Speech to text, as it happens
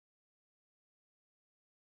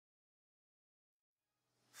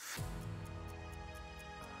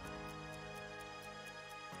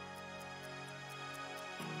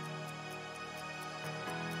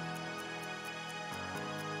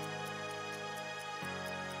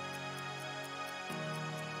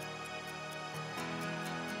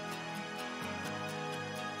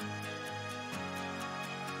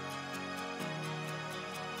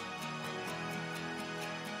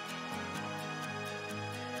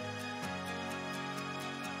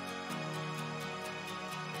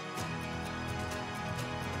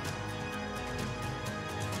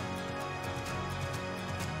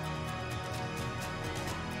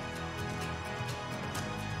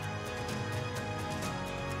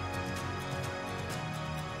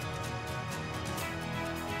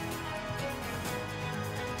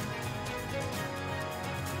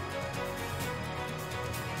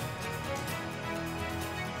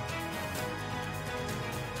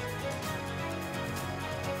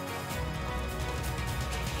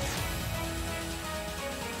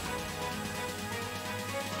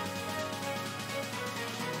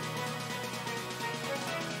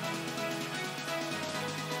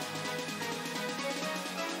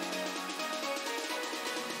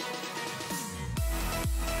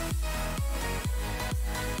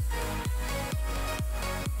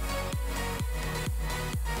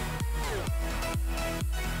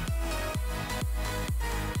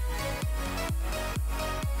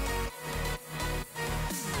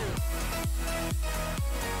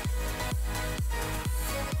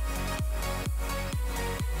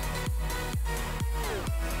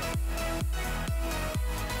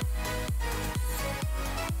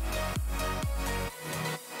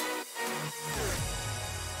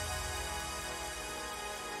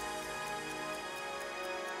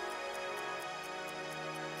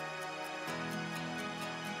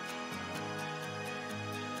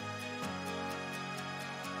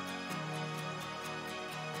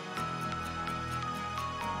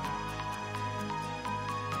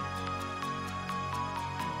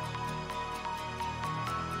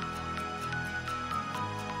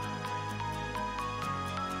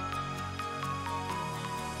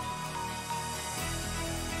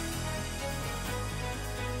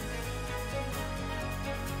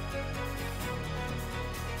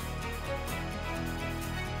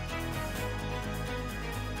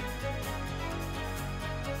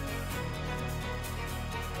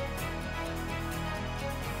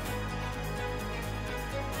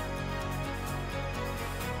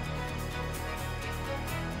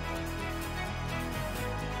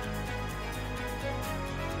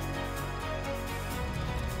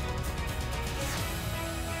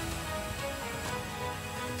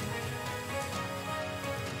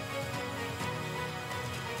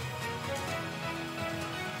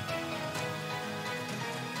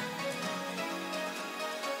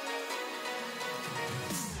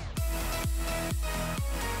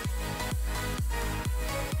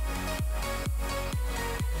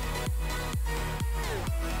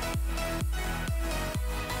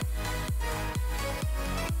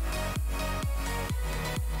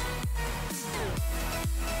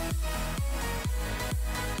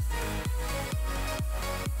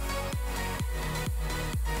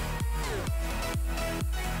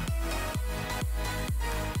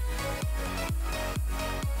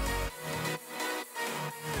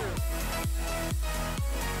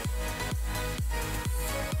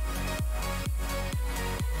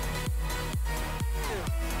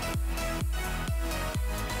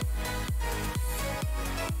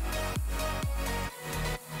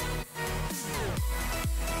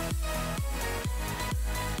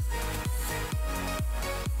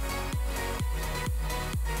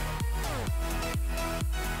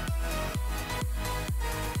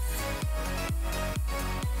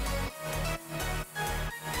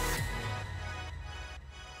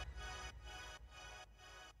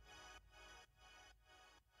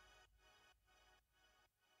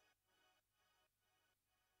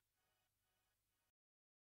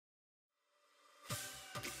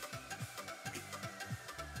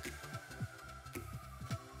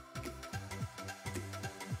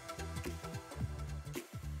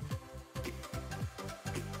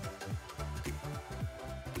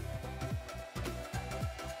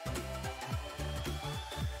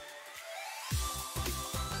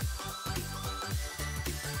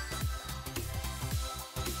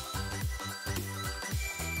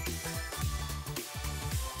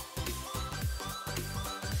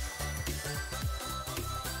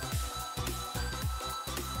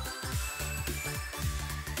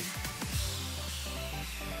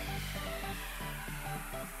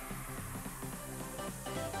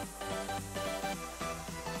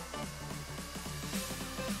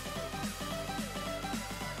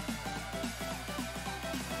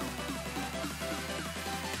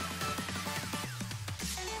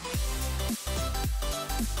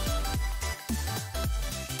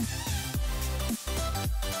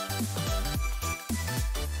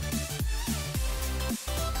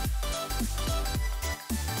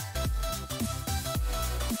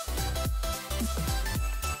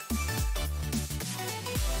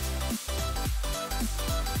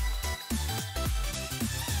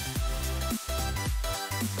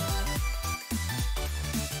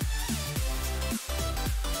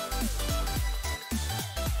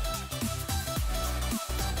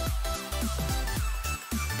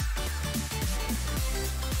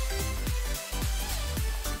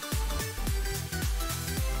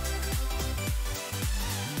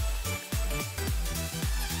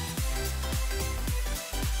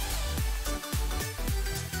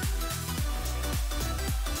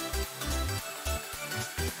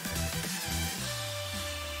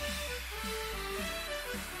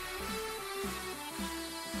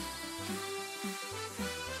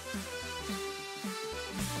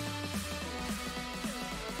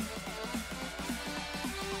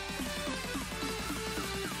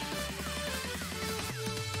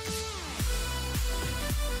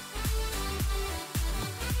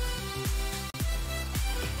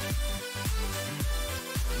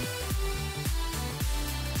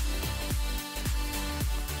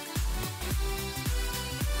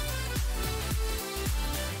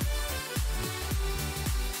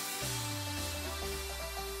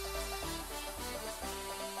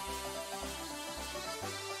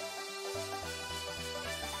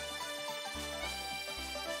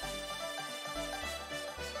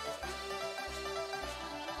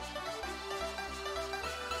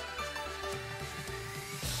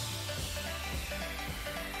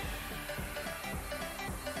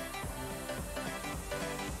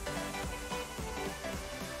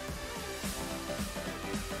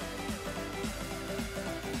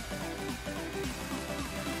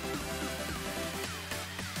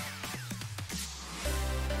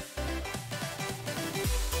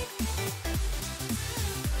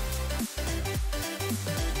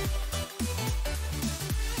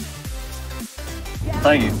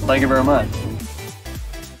Thank you. Thank you very much.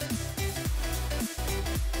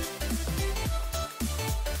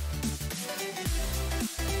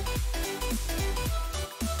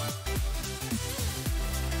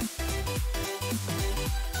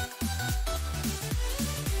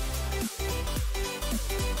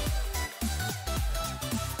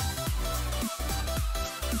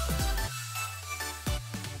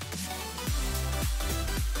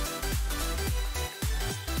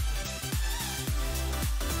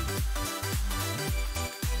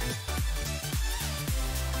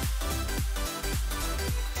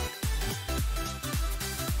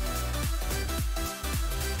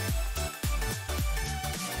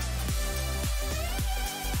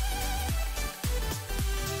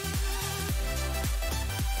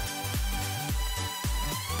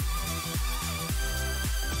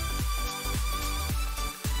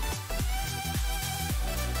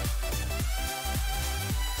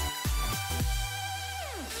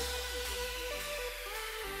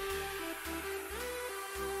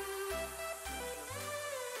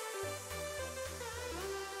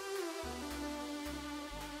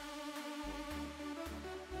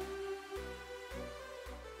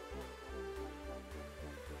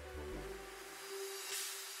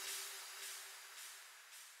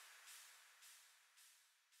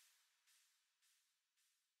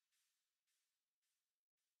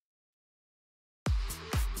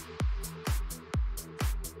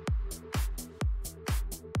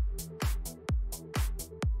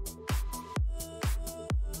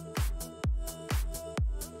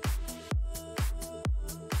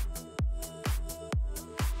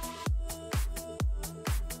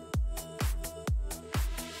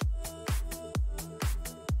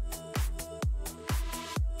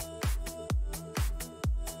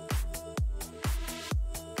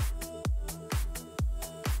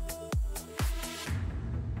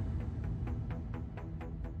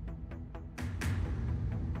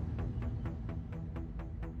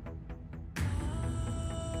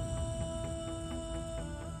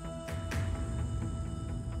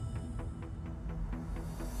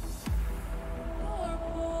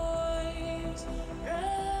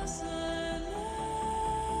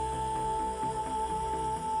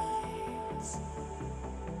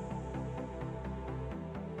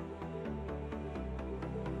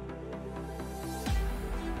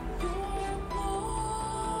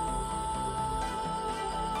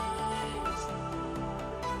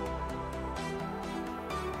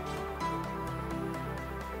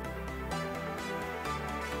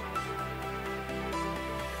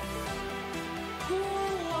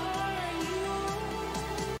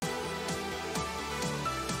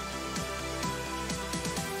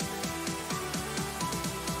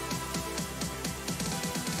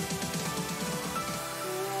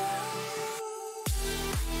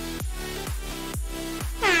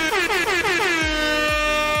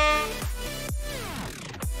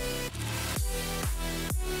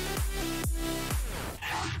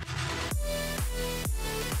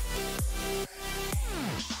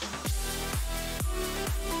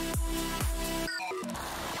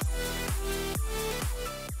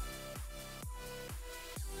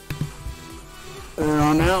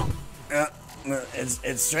 On now? Yeah,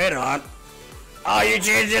 it's straight on. Oh, you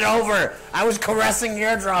changed it over. I was caressing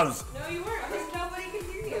eardrums. No, you weren't, because nobody could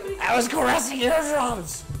hear you. I was caressing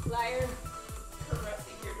eardrums. Liar.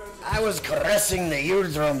 Caressing eardrums. I was caressing the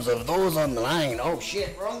eardrums of those on the line. Oh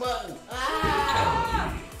shit, wrong button.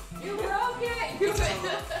 Ah! You broke it. I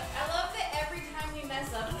love that every time we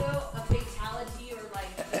mess up, though, a fatality or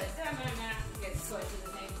like gets switched to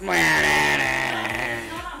the same.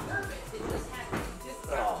 It's not on purpose. It just happens.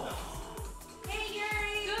 Hey,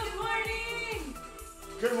 Gary. Good morning.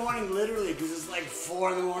 Good morning, literally, because it's like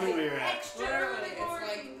 4 in the morning where you're at. Extra early. It's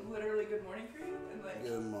like literally good morning for you. And like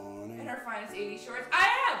Good morning. in our finest 80s shorts. I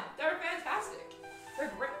am. They're fantastic.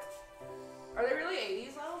 They're great. Are they really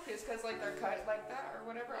 80s though? Just because like they're cut like that or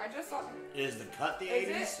whatever? I just thought. Is the cut the Is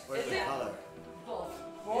 80s it? or is Is the it? color? Both.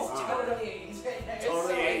 It's Ah. totally 80s. It's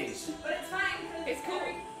Totally so 80s. But it's fine because It's cool.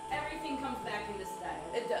 everything comes back into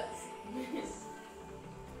style. It does.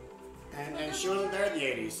 And she wasn't there in the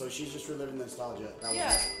 80s, so she's just reliving the nostalgia. That Yeah.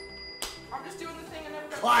 was- I'm just doing the thing I never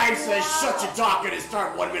got. Clive says, shut your talking and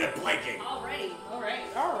start 1 minute blanking. Already. Alright.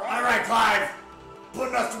 All right, Clive.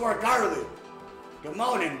 Putting us to work early. Good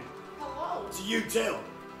morning Hello. to you too.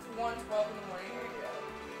 It's 1:12 in the morning. Here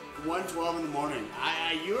you go. 1:12 in the morning.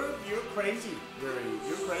 You're crazy, Gary.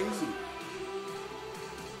 You're crazy.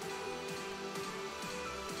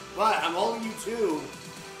 But I'm holding you to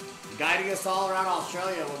guiding us all around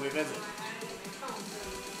Australia when we visit.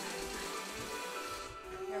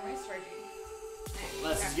 Yeah, my striking.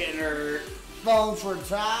 Les is getting her phone for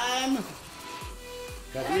time.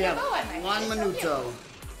 Because we have bow on my 1 head. It's so minuto.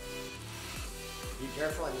 Be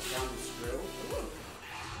careful, I just found the screw. Ooh.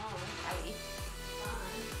 Oh, howdy.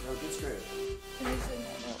 Don't get screwed. In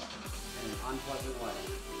an unpleasant way.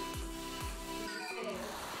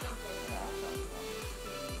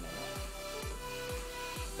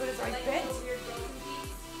 But it's like bent.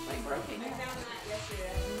 Like broken. I found that yesterday.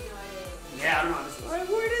 I have no idea. Yeah, I don't know. This is Like,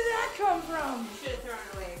 where did that come from? You should have thrown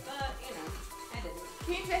it away, but you know, I didn't.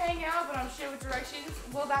 Came to hang out, but I'm shit with directions.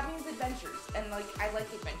 Well, that means adventures, and like I like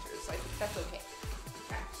adventures. Like that's okay.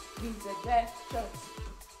 Okay. Means adventures.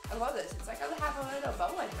 I love this. It's like I have a little bow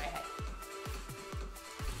in my head.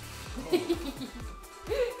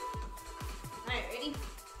 Alright, ready?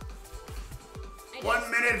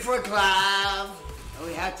 1 minute for Clive. And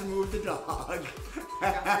we had to move the dog.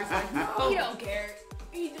 Jasper's like, no. He don't care.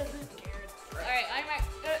 He doesn't care. Alright, I'm at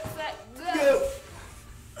set, go.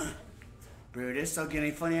 Go. Brutus, don't get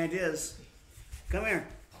any funny ideas. Come here.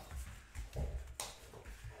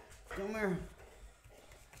 Come here.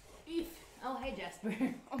 Eef. Oh, hey, Jasper.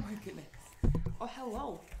 Oh my goodness. Oh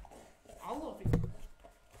hello. I love you.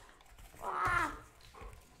 Ah.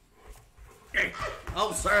 Hey.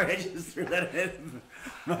 Oh, sorry, I just threw that in.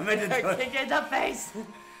 I meant to do it. Kick in the face.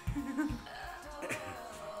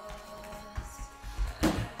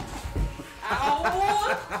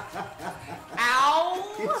 Ow!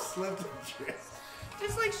 Ow! You slipped and tripped.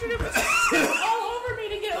 Just like should have all over me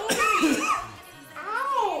to get over me.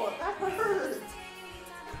 Ow! That hurt.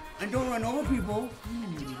 And don't run over people.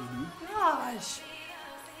 Gosh.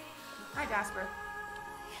 Hi, Jasper.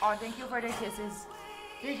 Oh, thank you for the kisses.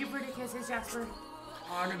 Thank you for the kisses, Jasper.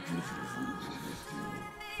 All the kisses.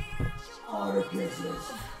 All the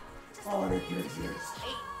kisses. All the kisses.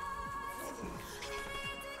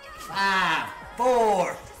 5,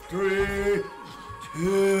 4, 3,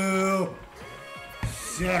 2,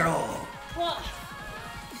 0.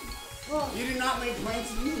 Whoa. You did not make plans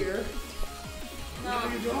to be here. No. What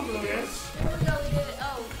are you doing, Lucas? There we go, we did it.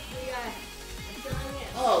 Oh, we got I'm filling it.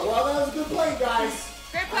 Oh, well, that was a good play, guys.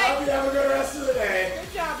 Great I play. hope you have a good rest of the day.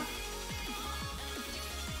 Good job.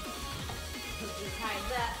 Just hide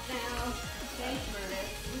that now. Thanks, Murder.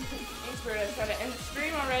 Thanks for trying to end the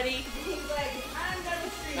stream already. He's like, I'm done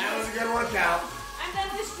with stream. That was a good workout. I'm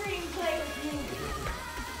done with stream. Play with me.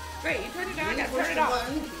 Great, you turned it on. You I push turned it the off.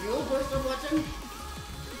 button. You push the button.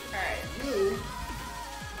 Alright. You.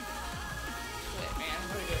 Shit, man.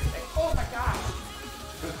 What are you doing? Oh my gosh.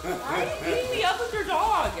 Why are you beating me up with your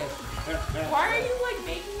dog? Why are you like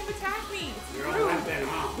making him attack me? It's You're a rude. weapon,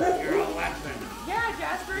 huh? You're a weapon. Yeah,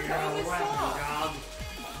 Jasper, You're tell a me to weapon, stop. dog.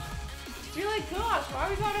 You're like, gosh, why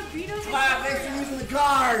we gotta beat us? Clap, thanks for using the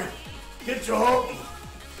card. Get your hope.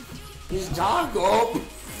 His dog hope.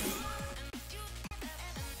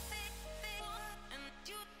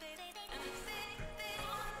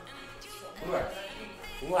 What?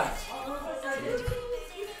 What?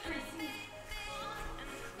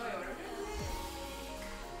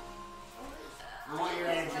 I want your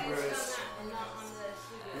answer, Bruce.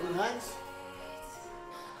 Blue Nuts?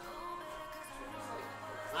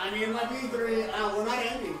 I mean, my B3, we're not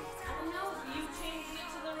ending. I don't know. You changed it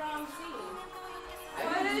to the wrong scene.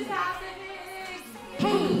 What is happening?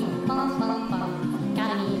 Hey, bum bum bum. Got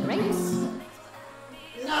any grapes?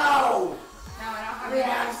 No! No, I don't have We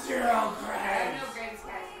any. have 0 I have credits. no grades,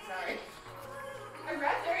 guys. I'm sorry. I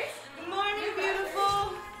read theirs. Good morning, beautiful.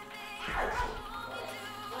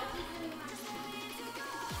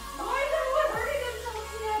 Why is everyone hurting themselves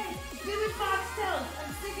today? Stupid foxtails.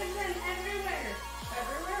 I'm sick of them everywhere.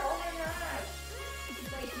 Everywhere? Oh my god.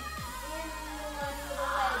 Like, in the one with the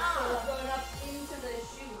legs, so it's going up into the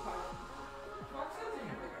shoe part. Fox is in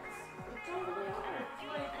everywhere. It's totally on it.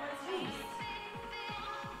 Like, what's this?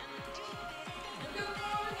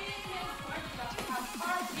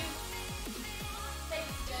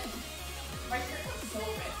 My shirt was so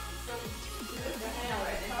red. So I know,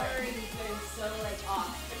 the coloring has been so, like,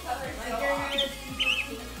 off. the color is Like, so your off. hair is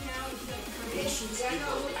pink now, it's like crazy. Patience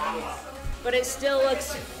equals power. But it still looks,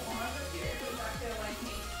 Like blonde here, but I feel like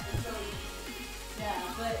it's so yeah,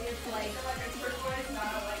 but it's like, like a turquoise, not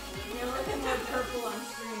a like blue. you're looking more purple on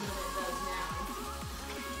screen than it does now.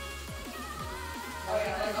 Oh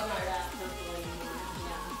yeah, It's like not okay. that purple anymore,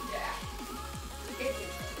 yeah.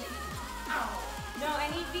 Yeah. Ow. No, I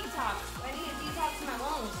need detox. I need to detox my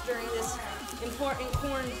lungs during this important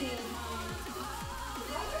quarantine time.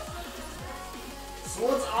 So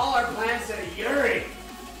what's all our plans today? Yuri?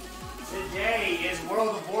 Today is World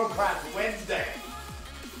of Warcraft Wednesday.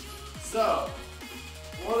 So,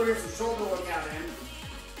 we'll get some shoulder workout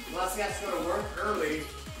in. Leslie has to go to work early,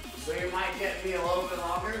 so you might get me a little bit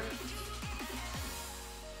longer.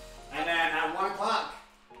 then at 1 o'clock,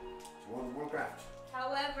 it's World of Warcraft.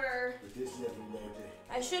 However, But this is every day.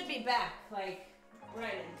 I should be back, like,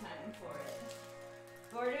 right in time for it.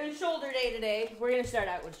 But we're doing shoulder day today. We're gonna start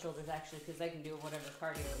out with shoulders, actually, because I can do whatever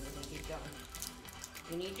cardio we can keep going.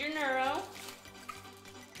 You need your neuro.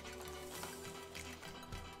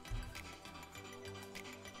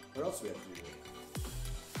 What else do we have to do today?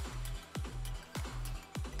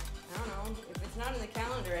 I don't know. If it's not in the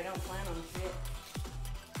calendar, I don't plan on shit.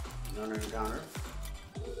 None in the counter.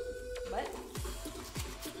 What?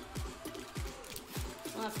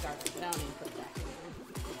 Well, that's garbage. I don't even put that in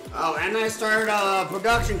there. Oh, and I started a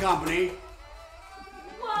production company.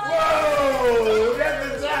 What? Whoa! We've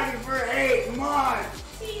been talking for 8 months.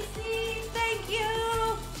 TC, thank you.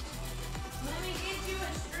 Let me get you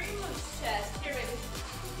a streamless chest. Here, baby.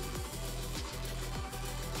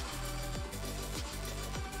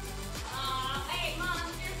 Aw, hey,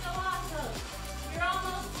 Mom, you're so awesome. You're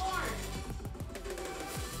almost born.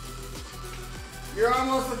 You're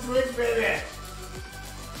almost a Twitch baby.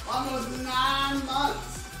 Almost 9 months.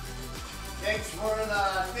 Thanks for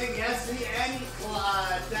the thing, Jesse, and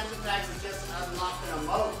Death Attacks has just unlocked an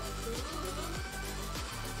emote.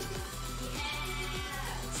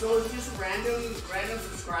 Yeah. So it's just random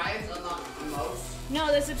subscribes unlock emotes.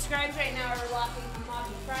 No, the subscribes right now are unlocking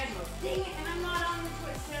Pride mode. Dang it, and I'm not on the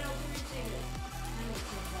Twitch channel. Can you say this? That makes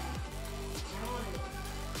me sad. I wanted it.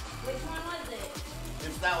 Which one was it?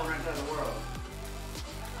 It's that one right there, the world.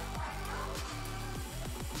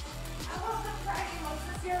 I love the Pride emotes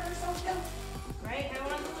this year. They're so cute. Right? I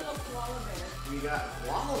want the little koala bear. We got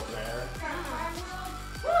Koala Bear. Pride World.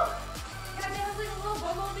 Woo! Yeah, they have like a little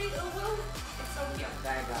bumblebee. Oh, woo. It's so cute.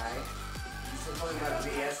 That guy. You said something about a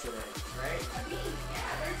bee yesterday, right? A bee.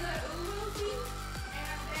 Yeah, there's a little bee.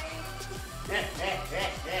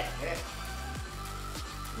 And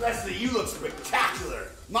Leslie, you look spectacular.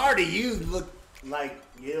 Marty, you look like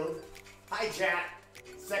you. Hi, chat.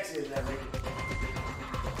 Sexy as ever.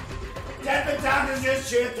 Death and Doctors just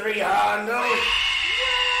shit 300.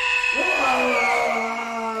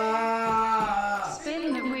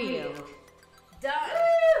 Spin the wheel. Done.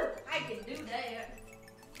 I can do that.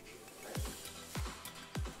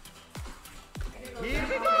 Here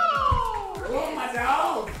we go. Oh, my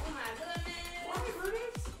dog. Oh my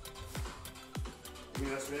goodness. You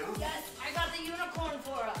know spin? Yes, I got the unicorn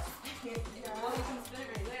for us. you can spin it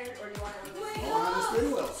right there, or do you want to Oh, on the spin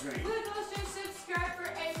wheel screen. Wiggles just subscribed for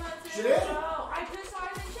 8 months She in did? a row. I just saw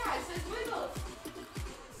it in the chat. It says Wiggles.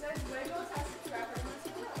 It says Wiggles has subscribed for 8 months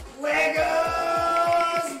in a row.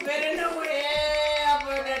 Wiggles! Spinning the wheel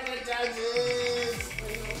for Death and Doctors.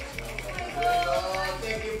 Wiggles,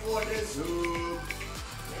 thank you for this hoop.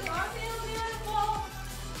 You are feeling beautiful.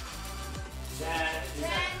 Chat, is 10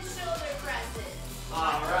 that- shoulder presses.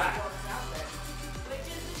 All right. Which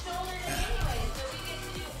is the shoulder day anyway, so we get to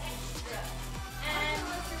do extra.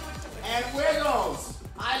 And Wiggles.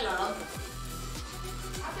 Hi, love.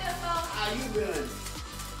 I feel so. How you doing?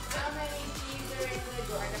 How many G's are in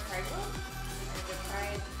Wiggles? Are the Pride World? Are the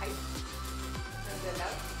Pride Hype? Is it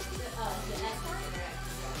up? The S one?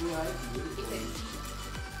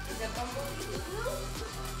 Is it Bumblebee?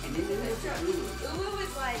 Uwu? Uwu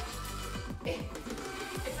is like,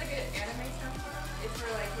 it's like an anime term for them. It's for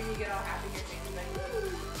like when you get all happy, your face is like,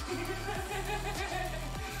 woo.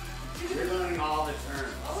 You're learning all the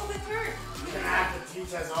terms. Oh, the turn. You're gonna have to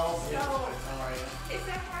teach us all the No. words, all right? It's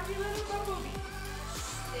a happy little bumblebee.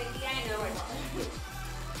 Yeah, I know.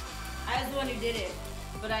 I was the one who did it,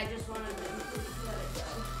 but I just wanted to let it go.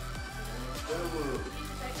 Woo-woo.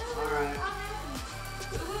 All right.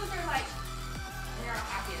 Uwus are like, when you're all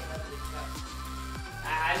happy and lovely stuff.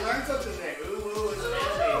 I learned something today. Ooh, it's an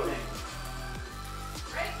anime thing.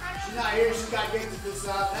 Right? Kind of? She's not here. She's got gifted this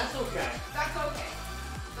up. That's okay. That's okay.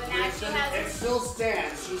 But now she has It still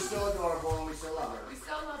stands. She's still adorable, and we still love her. We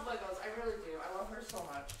still love Wiggles. I really do. I love her so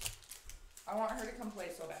much. I want her to come play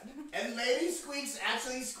so bad. And Lady Squeaks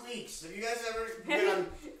actually squeaks. Have you guys ever been on?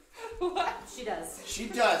 What? She does. She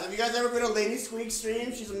does. Have you guys ever been on Lady Squeak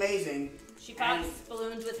stream? She's amazing. She pops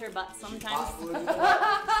balloons with her butt She sometimes. pops balloons with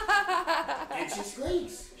her. And she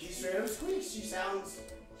squeaks. She straight up squeaks. She sounds.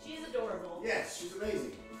 She's adorable. Yes, she's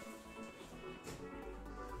amazing.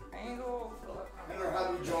 Angle. And her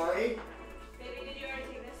hubby Jory. Baby, did you already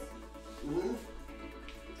take this? Mm-hmm.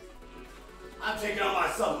 I'm taking all my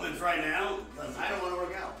supplements right now because I don't want to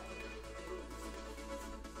work out.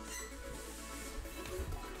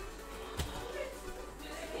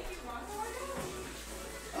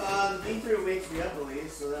 Being through wakes me up at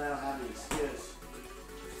least, so then I don't have an excuse.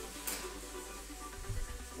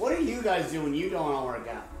 What do you guys do when you don't want to work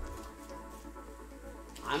out?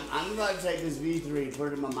 I I'm about to take this V3, put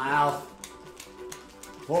it in my mouth.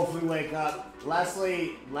 Hopefully wake up.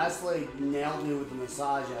 Leslie nailed me with the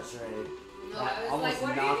massage yesterday. No, That I was almost like,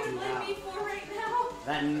 what are knocked you me gonna out. blame me for right now?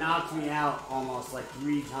 That knocked me out almost like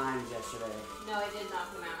 3 times yesterday. No, I did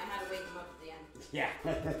knock him out. I had to wake him up at the end. Yeah.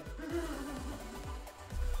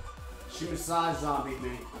 She massage zombied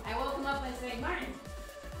me. I woke him up by saying, Martin,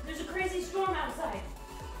 there's a crazy storm outside.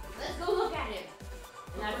 Let's go look at it.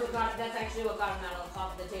 And that's actually what got him out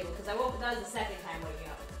off the table. Because that was the second time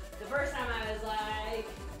waking up. The first time I was like,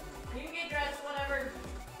 you can get dressed, whatever.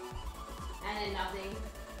 And then nothing.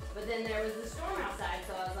 But then there was the storm outside,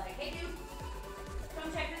 so I was like, hey dude,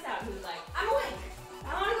 come check this out. He was like, I'm awake.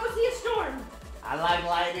 I want to go see a storm. I like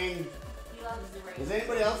lightning. He loves the rain. Does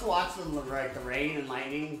anybody else watch the rain and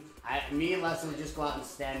lightning? Me and Leslie would just go out and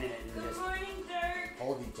stand in it and Good just morning, Dirk.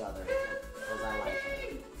 hold each other. Because I like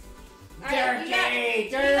it. Alright, Dirty!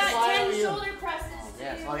 you Dirty, got why 10 are you- shoulder presses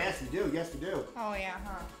Yes. too. Oh, yes, we do. Yes, we do. Oh yeah,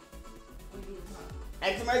 huh?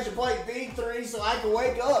 Exclamation point V3 so I can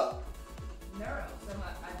wake up. Neuro, so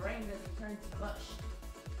my brain doesn't turn to mush.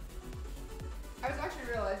 I was actually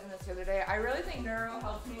realizing this the other day. I really think neuro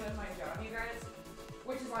helps me with my job, you guys.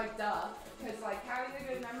 Which is like duh. Because like having a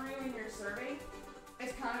good memory when you're serving is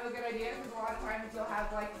kind of a good idea, because a lot of times you'll have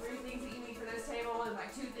like 3 things that you need for this table and like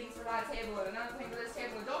 2 things for that table and another thing for this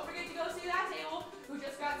table. And don't forget to go see that table who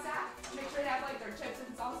just got sacked. Make sure they have like their chips and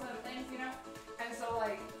salsa and things, you know? And so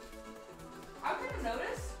like, I've kind of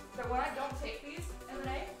noticed that when I don't take these in the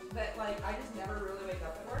day, that like I just never really wake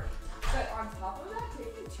up at work. But on top of that,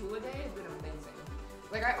 taking 2 a day has been amazing.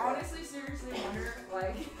 Like I honestly seriously wonder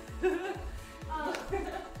like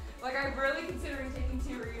like I'm really considering taking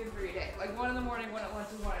 2 or even 3 a day. Like 1 in the morning, 1 at lunch,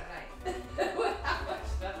 and 1 at night. With how much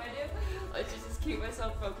stuff I do. Like to just keep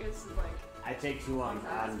myself focused and like I take 2 on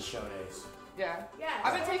show days. yeah. Yeah,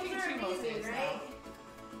 I've been storms taking are 2 most amazing, days right?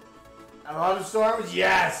 I love storms.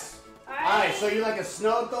 Yes. Alright. Alright, so you like a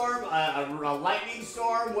snowstorm, a lightning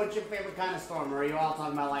storm? What's your favorite kind of storm? Or are you all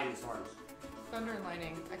talking about lightning storms? Thunder and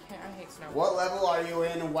lightning. I hate snow. What level are you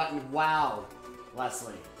in and what? Wow,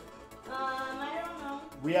 Leslie. I don't know.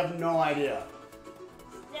 We have no idea.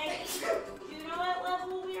 Steggy, do you know what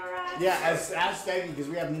level we are at? Yeah, ask Steggy because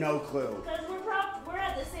we have no clue. Because we're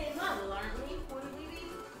at the same level, aren't we? Wouldn't we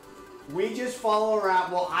be? We just follow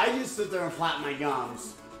around. Well, I just sit there and flap my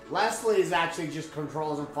gums. Leslie is actually just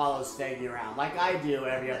controls and follows Steggy around like I do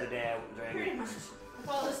every other day. Pretty much. I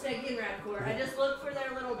follow Steggy around court. I just look for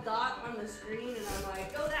their little dot on the screen and I'm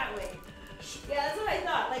like, go that way. Yeah, that's what I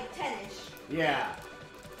thought, like 10-ish. Yeah.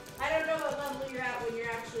 I don't know what level you're at when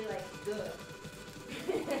you're actually like good.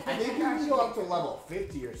 I think you can go up to level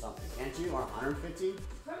 50 or something, can't you? Or 150?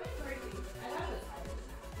 Probably crazy. I thought it was higher than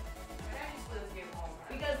that. And I just play this game all the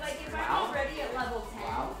time. Because like if Wow. I'm already at level 10,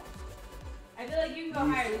 Wow. I feel like you can go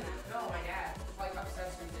higher than that. No, my dad, like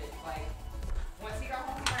obsessed with it. Like, once he got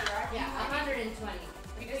home from Iraq, Yeah, 120.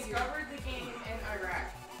 he discovered the game in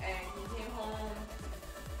Iraq, and he came home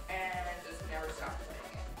and just never stopped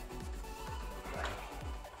playing it. Like,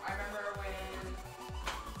 I remember when,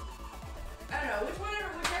 I don't know,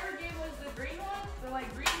 whichever game was the green one, the like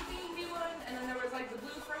green themed one, and then there was like the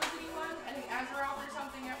blue frozen one, I think Azeroth or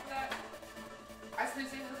something after that. I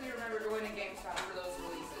specifically remember going to GameStop for those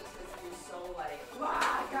releases, because he was so like, wow,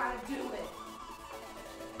 I gotta do it.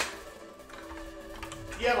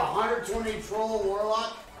 You have 120 troll and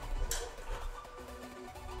warlock? So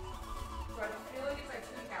I feel like it's like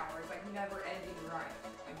 2 count, where it's like never ending grind.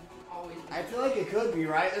 Like you can always do I it. feel like it could be,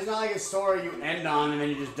 right? There's not like a story you end on and then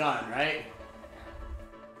you're just done, right?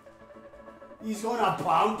 He's gonna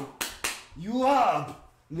bump you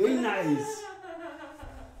up. Very nice.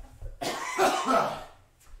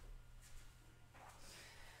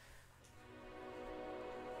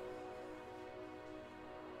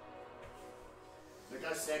 Look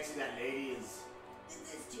how sexy that lady is.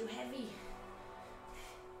 This is too heavy.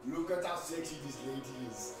 Look at how sexy this lady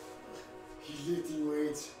is. She's lifting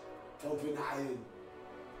weights, pumping iron.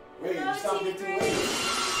 Wait, No, stop it's lifting great.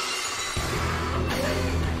 weights.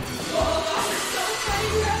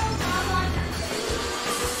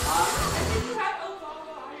 I think you had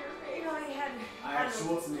Obama on your face. I have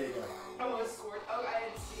Schwarzenegger. Oh, I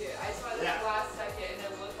didn't see it. I saw this Yeah. last second and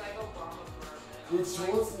it looked like Obama for a minute. I It's was like,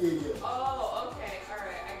 Schwarzenegger. oh, okay,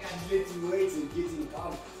 alright, I got She's you. lifting weights and getting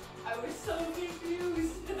pumped. I was so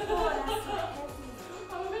confused. Oh, that's so heavy.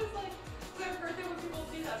 I was like, so I've heard that when people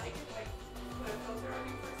do that, they can like put a filter on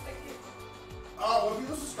you for a second. Oh, when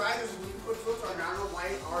people subscribe, there's a new quick filter on there. I don't know why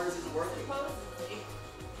ours isn't working. Supposedly,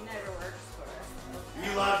 it never works for us.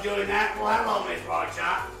 You love doing that? Well, hello, Miss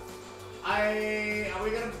Barcha. Are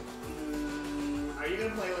you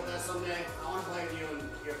gonna play with us someday? I wanna play with you and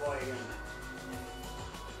your boy again.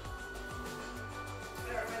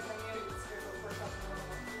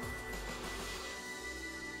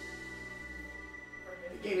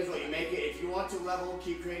 The game is what you make it. If you want to level,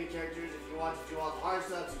 keep creating characters. If you want to do all the hard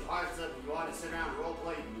stuff, do hard stuff. If you want to sit around and role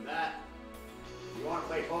play, you can do that. If you want to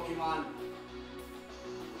play Pokemon,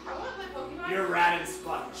 I want to play Pokemon. you're rat and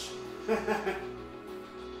sponge.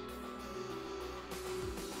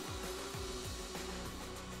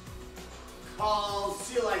 Call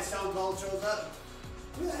Sea Light Stone Cold shows up.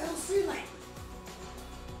 Who the hell's Sea Light?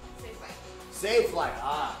 Safe Flight. Safe Light,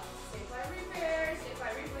 ah. Safe Flight repair, Safe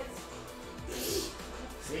Flight replace.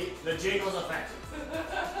 See, the jingle's effective.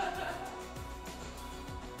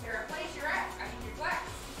 Here, replace your ass. I mean your glass.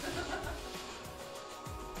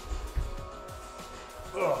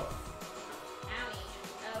 Ugh. Owie.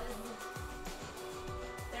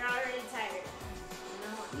 They're already tired.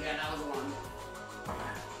 No. Yeah, that was one.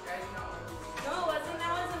 Guys, you know what No, it wasn't.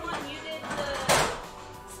 That wasn't one. You did the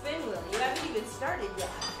spin wheel. You haven't even started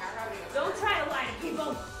yet. Don't try to lie to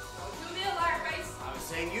people. Don't do me a liar face. I was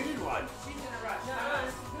saying you did one. She's in a rush. No.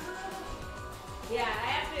 Yeah,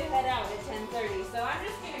 I have to head out at 10:30, so I'm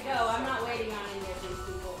just gonna go. I'm not waiting on any of these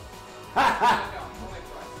people.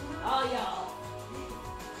 All y'all.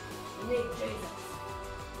 Nick Jesus.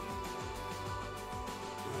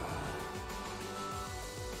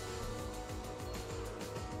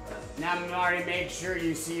 Now, Marty, make sure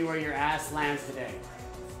you see where your ass lands today.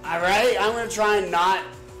 Alright? I'm gonna try and not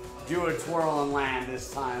do a twirl and land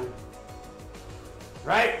this time.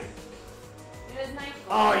 Right? It is nice.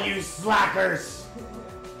 Oh, you slackers!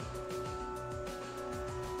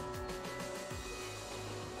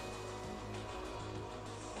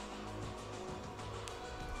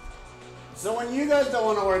 So when you guys don't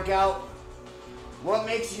want to work out, what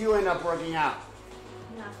makes you end up working out?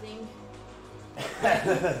 Nothing.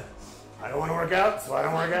 I don't want to work out, so I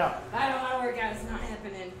don't work out. I don't want to work out, it's not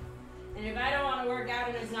happening. And if I don't want to work out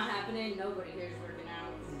and it's not happening, nobody here's working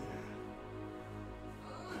out.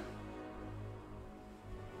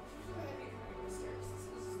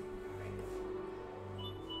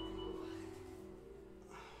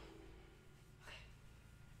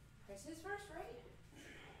 This is first, right?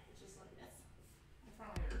 Just like this.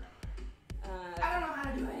 I don't know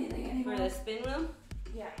how to do anything anymore. For the spin wheel?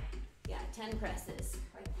 Yeah. Yeah, 10 presses.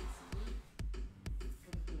 Like this.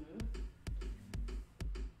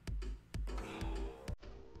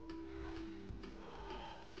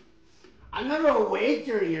 I'm never awake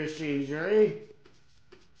during your streams, Yuri.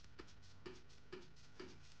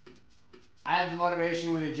 I have the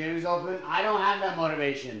motivation when the gym is open. I don't have that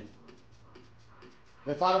motivation.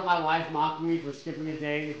 The thought of my wife mocking me for skipping a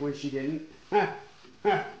day when she didn't.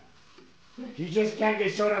 You just can't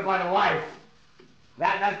get showed up by the wife.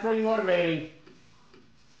 That's pretty motivating.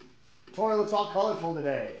 Tori looks all colorful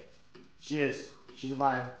today. She is. She's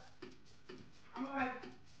alive. I'm like,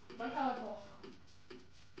 look colorful.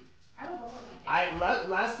 I don't know.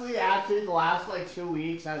 Leslie actually the last like 2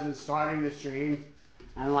 weeks has been starting the stream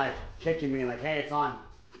and like kicking me like, hey, it's on.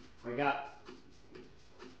 Wake up.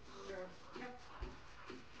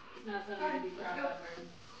 Not something to be proud of.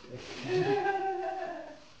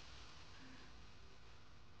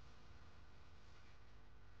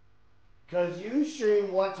 Because you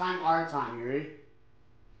stream what time our time, Yuri?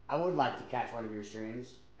 I would like to catch one of your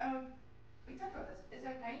streams. We talked about this. It's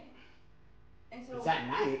at night. And so It's at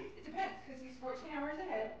night? It depends, because he's 14 hours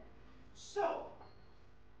ahead. So,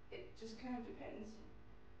 it just kind of depends.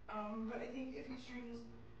 But I think if he streams,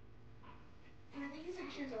 and I think he said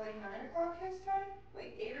he streams at like 9 o'clock his time,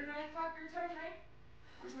 like 8 or 9 o'clock your time, right?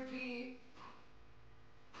 Which would be...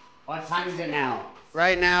 What time is it now?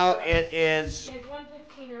 Right now it is... It's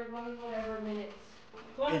 1:15 or 1 whatever minutes.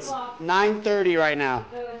 1 It's o'clock. 9:30 right now.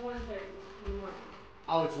 So it's 1:30 in the morning.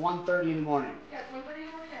 Oh, it's 1:30 in the morning. Yeah, it's 1:30 in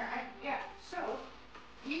the morning there. Yeah, so,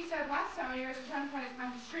 he said last time you guys were trying to find a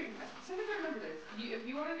time to stream. I specifically remember this. If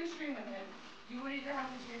you wanted to stream with him, you would either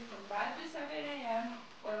have to stream from 5 to 7 a.m.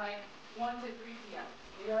 or like 1 to 3 p.m.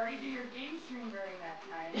 You already do your game stream during that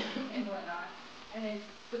time and whatnot. And then,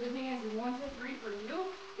 but the thing is, 1 to 3 for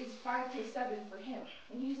you is 5 to 7 for him.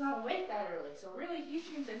 And he's not awake that early. So really, he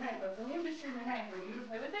streams at night. But for him to stream at night, for you to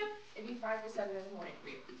play with him, it'd be 5 to 7 in the morning for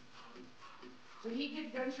you. So he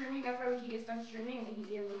gets done streaming, that's why he gets done streaming, and then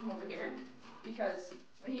he's able to come over here. Because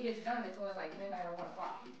when he gets done, it's only like midnight or 1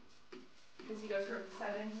 o'clock. Because he goes from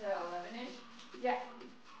 7 to 11-ish. Yeah.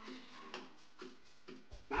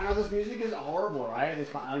 I know this music is horrible, right?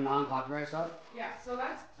 This non-copyright stuff? Yeah, so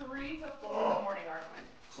that's 3 to 4 in the morning our time.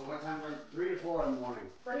 So what time from 3 to 4 in the morning?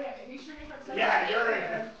 For him, if he's streaming from 7 Yeah, to 8 you're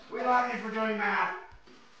a.m. We love you for doing math.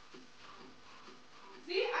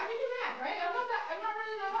 See, I can do math, right? I'm not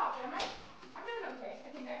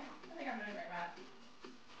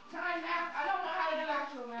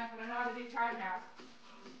but I know how to do side now.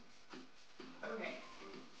 Okay.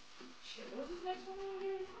 Shit, what was this next one I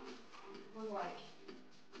did? Was like.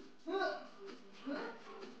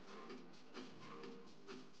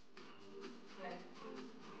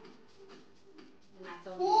 And that's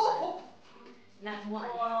only one. And that's one.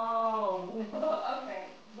 Whoa. Okay.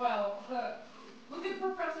 Well, look at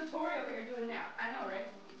Professor Tori over here doing now. I know, right?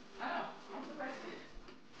 I know. I'm surprised.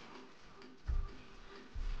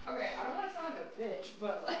 Okay, I don't want to sound like a bitch,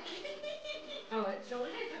 but like. Oh, it's shoulder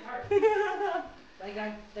days are hard. Like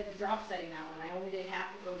I did a drop setting that one. I only did half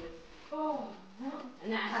of them. Oh.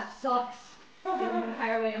 And that half sucks. The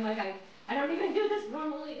entire way. I'm like, I don't even do this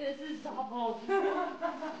normally. This is awful.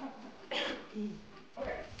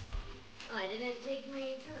 Okay. I didn't take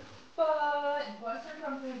my turn. But Buster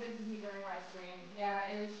comes and visits me during my stream. Yeah,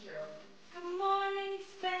 it is true. Good morning,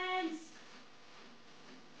 Spence.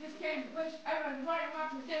 Just came to push everyone's morning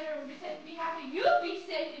walk from dinner. We'll be safe and be happy. You be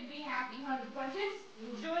safe and be happy, honey bunches.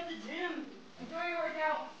 Enjoy the gym. Enjoy your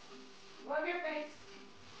workout. Love your face.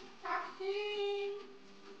 Happy.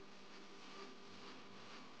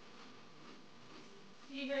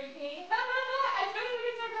 Secret King. I told you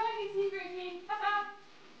to start calling me Secret King.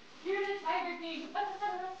 You're the Tiger King.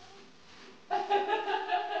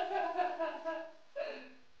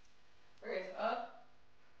 Okay, so up,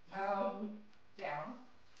 out, down.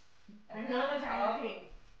 I'm not a Tiger King.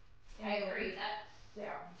 I And agree. That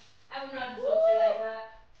down. I would not insult you like that.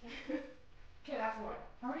 Okay, that's one.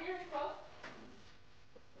 How many are you 12?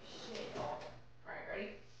 Shit. Alright, ready?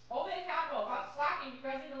 Hold it accountable. If I'm slacking, you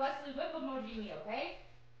guys need to Leslie whip emoji me, okay?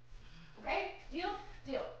 Okay? Deal?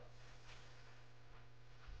 Deal.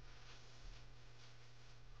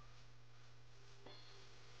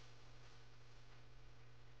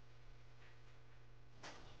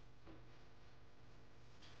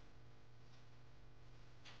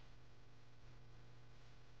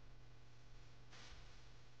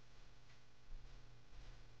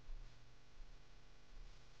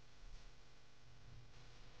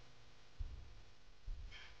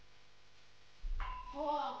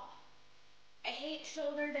 Oh, I hate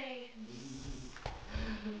shoulder day.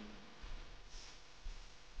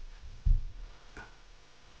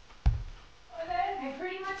 I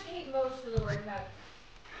pretty much hate most of the workout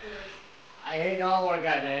days. I hate all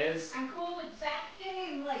workout days. I'm cool with back day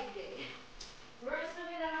and leg day. The rest of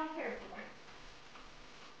it I don't care for.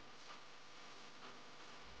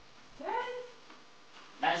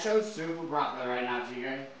 That show's super popular right now,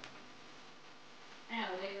 TJ. I know,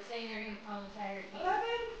 they were saying they're going to call him Tiger King. 11.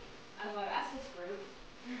 I was like, that's just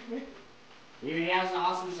rude. He has an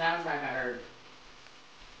awesome soundtrack, I heard.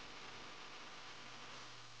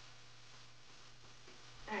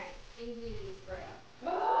 Alright, things need to be spread out.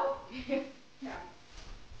 Oh! Yeah.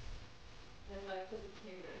 That's why I put the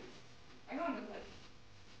camera. I know I'm the place.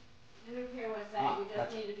 I don't care what side, we just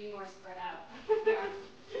Gotcha. need to be more spread out. Yeah.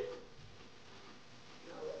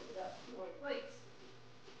 I'll lift it up more plates.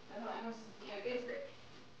 That's why I must be a good grip.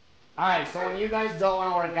 Alright, so when you guys don't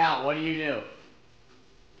want to work out, what do you do?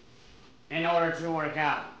 In order to work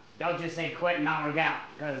out. Don't just say quit and not work out,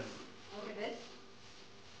 because Look at this.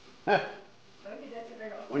 Look at this and I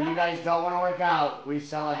go. when you guys don't want to work out, we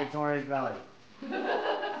sell a Victoria's belly.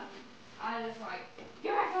 I just like,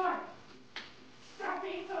 get back to work. Stop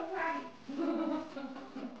being so crabby.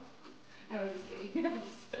 I was just kidding.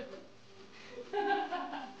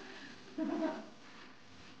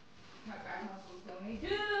 My back muscles kill me.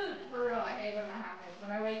 Dude! For real, I hate when that happens.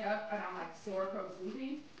 When I wake up and I'm like sore from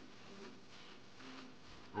sleeping.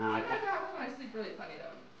 Sometimes that happens when I sleep really funny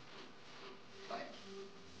though. Like,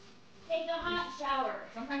 Take a hot shower.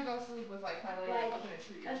 sometimes I'll sleep with like my leg up in a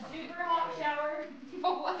tree or A something. super hot shower.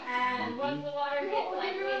 What? And once the water gets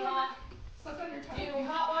like really hot, Suck on your tongue. do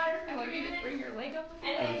hot water And for like 3 you just minutes. bring your leg up with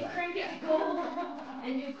And you. then crank it to cold.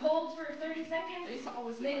 And do cold for 30 seconds. I used to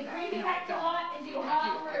always Then sleep like crank that. it back to hot and do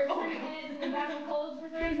hot for 30 minutes and then back to cold for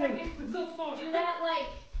 30 seconds. Do that like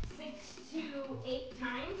 6 to 8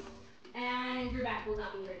 times and your back will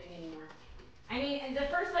not be hurting anymore. I mean, and the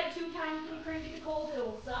first like 2 times when you crank it to cold, it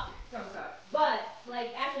will suck. Thumbs up. But like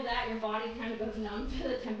after that, your body kind of goes numb to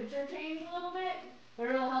the temperature change a little bit, but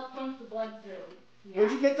it'll help pump the blood through.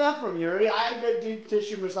 Where'd you get that from, Yuri? I had a good deep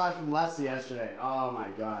tissue massage from Leslie yesterday. Oh my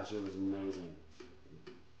gosh, it was amazing.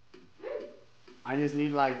 I just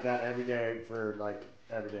need like that every day for like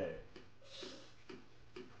every day.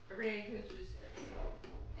 Every day is just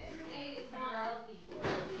Every day is not healthy for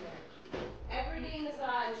you. Everyday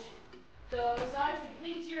massage. So massage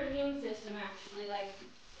depletes your immune system actually. Like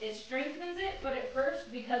it strengthens it, but at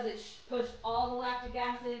first because it pushed all the lactic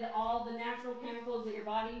acid, all the natural chemicals that your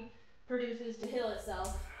body produces to heal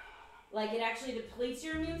itself. like it actually depletes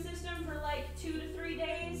your immune system for like 2 to 3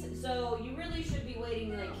 days. So you really should be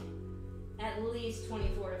waiting like at least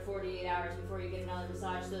 24 to 48 hours before you get another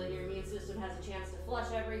massage so that your immune system has a chance to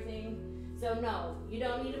flush everything. So no, you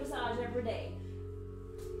don't need a massage every day.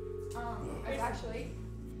 I was actually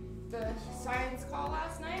the science call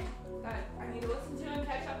last night that I need to listen to and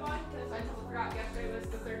catch up on because I totally forgot yesterday was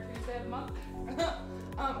the third Tuesday of the month.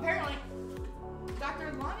 Apparently,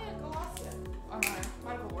 Dr. Lania Galacia on our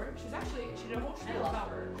medical board, she did a whole show about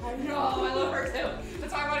her. I know, I love her too.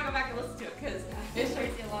 That's why I want to go back and listen to it because it's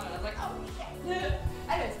Tracy Alana. I was like, oh shit.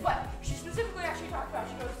 Anyways, but she specifically actually talked about,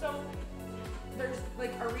 she goes, so there's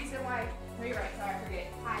like a reason why, no, you're right, sorry, I forget.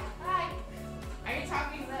 Hi. I ain't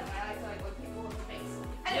talking to them, I like to like look people in the face.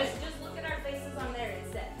 Anyways, Just look at our faces on there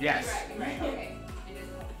instead. Yes. You're right, okay.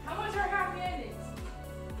 How much are happy endings?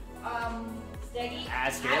 Steggy,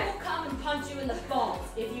 Ask it. I will come and punch you in the balls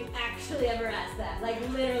if you actually ever ask that. Like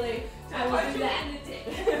literally, I will punch do you that. in the dick.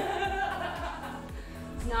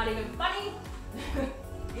 It's not even funny.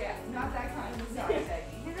 Yeah, not that kind of sorry,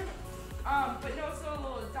 Steggy. But no,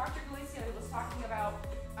 so Dr. Galicia was talking about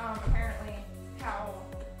apparently how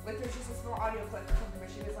like there's just a small audio clip or something where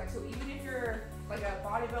she was like, so even if you're like a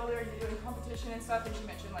bodybuilder and you're doing competition and stuff, and she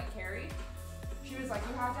mentioned like Carrie, she was like,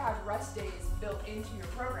 you have to have rest days built into your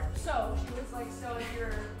program. So she was like, so if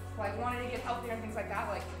you're like wanting to get healthier and things like that,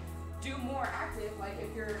 like do more active. Like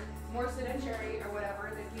if you're more sedentary or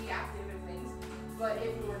whatever, then be active and things. But if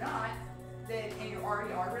you're not, then and you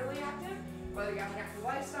already are really active, whether you have an active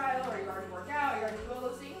lifestyle or you already work out, you already do all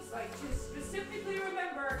those things, like to specifically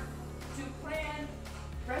remember to plan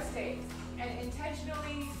rest days and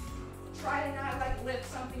intentionally try to not like lift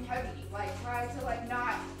something heavy. Like try to like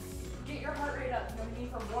not get your heart rate up, you know what I mean,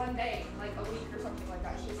 for one day, like a week or something like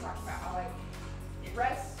that. She was talking about how like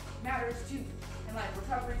rest matters too. And like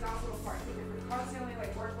recovery is also a part. If you're constantly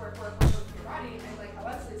like work with your body and like how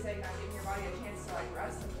Leslie's saying, not giving your body a chance to like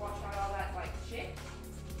rest and flush out all that like shit,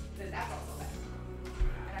 then that's also bad.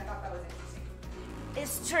 And I thought that was interesting.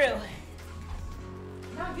 It's true.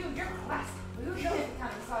 Now you, you're classic. Who knows what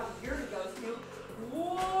kind of massages yours goes to?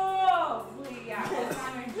 Whoa! Yeah, this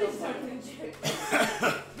time I feel something too.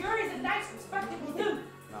 Yours is a nice, respectable dude.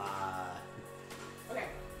 Okay.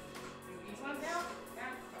 These ones now?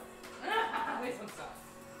 Yeah. This one's soft.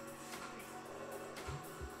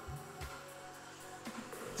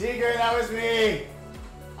 Tigger, that was me.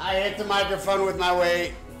 I hit the microphone with my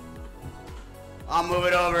weight. I'll move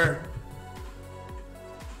it over.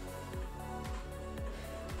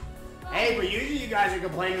 Hey, but usually you guys are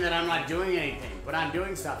complaining that I'm not doing anything, but I'm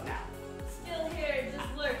doing stuff now. Still here,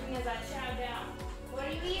 just lurking as I chow down. What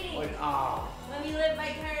are you eating? What? Oh. Let me live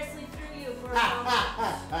vicariously through you for a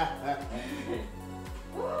moment.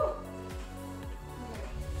 Woo!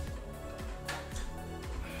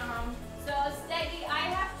 So Steggy, I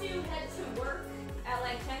have to head to work at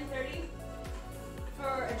like 10:30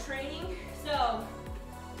 for a training. So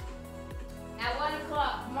at 1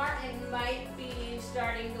 o'clock, Martin might be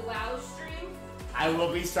starting the WoW stream. I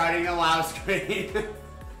will be starting a WoW screen.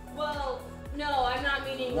 Well, no, I'm not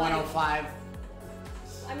meaning 105.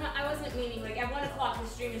 I wasn't meaning like at 1 o'clock the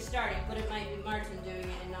stream is starting, but it might be Martin doing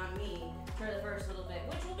it and not me for the first little bit,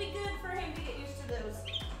 which will be good for him to get used to those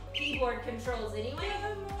keyboard controls anyway.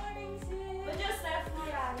 Good morning, Sin. But just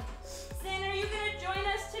FYI. Sin, are you gonna join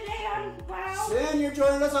us today on WoW? Sin, you're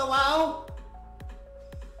joining us on WoW?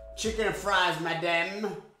 Chicken and fries,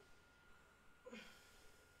 madame.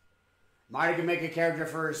 Marty can make a character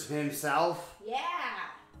for himself. Yeah.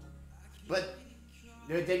 But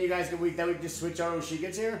then you guys can we just switch over when she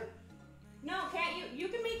gets here? No, can't you? You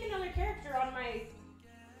can make another character on my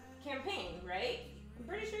campaign, right? I'm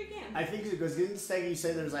pretty sure you can. I think it goes. Didn't Steggy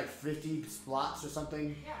say there's like 50 splots or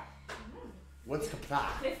something? Yeah. What's kapla?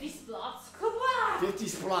 50 splots. Kablah! 50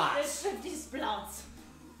 There's splots. 50 splots.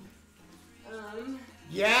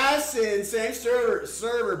 Yes, in same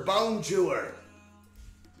server, Bone Chewer.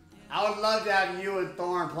 I would love to have you and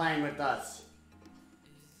Thorn playing with us.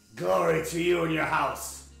 Glory to you and your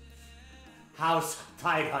house. House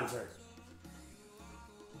Tide Hunter.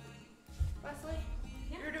 Leslie,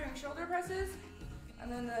 you're doing shoulder presses,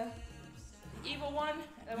 and then the evil one,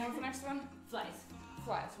 and then what's the next one? Flies.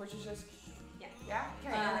 Flies, which is just, Yeah. yeah?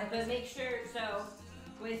 Okay. But make sure, so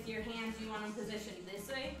with your hands, you want them positioned this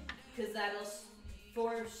way, because that'll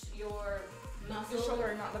force your muscle. The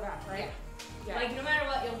shoulder, not the back, right? Yeah. Like no matter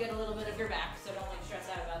what, you'll get a little bit of your back, so don't like stress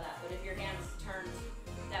out about that. But if your hands turned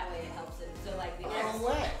that way, it helps it. So like the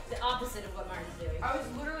the opposite of what Martin's doing. I was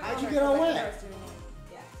literally. How'd you get all wet?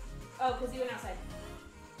 Yeah. Oh, because he went outside.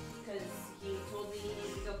 Because he told me he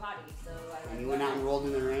needed to go potty, so I. And you went out and rolled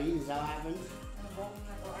in the rain. Is that what happened? And rolled in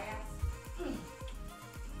the grass.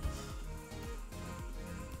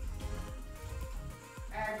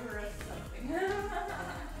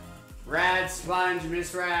 Rad, Sponge,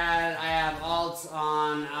 Miss Rad. I have alts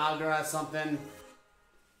on Algra something.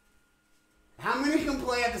 How many can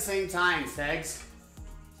play at the same time, Stegs?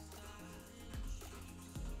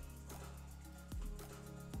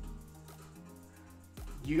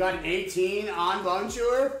 You got an 18 on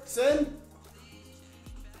Bonjour, Sid?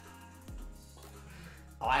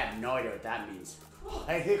 Oh, I have no idea what that means.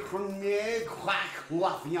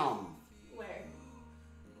 Where?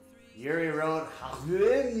 Yuri wrote My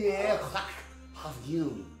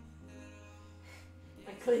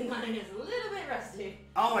Klingon is a little bit rusty.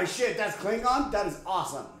 Oh my shit, that's Klingon? That is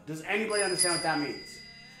awesome. Does anybody understand what that means?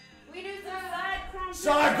 We do some side crunches.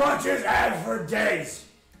 Side crunches and for days.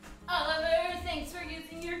 Oliver, thanks for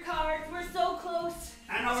using your cards. We're so close.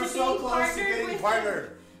 I know we're so close to getting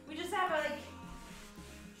partnered. We just have like,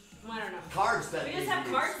 I don't know. Cards that We just have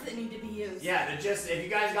cards that need to be used. Yeah, they're just, if you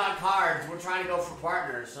guys got cards, we're trying to go for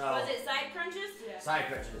partners, so. Was it side crunches? Yeah. Side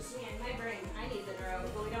crunches. Man, my brain. I need the neuro,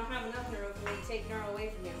 but we don't have enough neuro for me to take neuro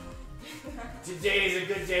away from you. Today is a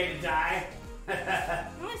good day to die.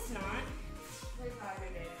 No, it's not. It's not a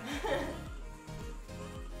good day.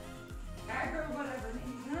 Aggro, whatever.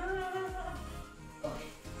 Okay.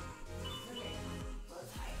 Okay.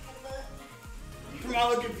 Let's hide my butt. From all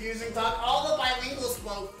the confusing talk, all the bilinguals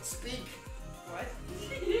speak. What?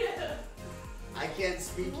 Yeah. I can't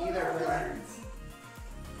speak either. Words.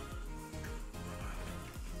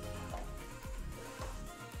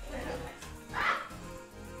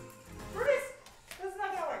 Brutus, that's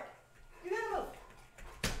not gonna work. You gotta move.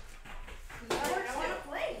 That works I want too. to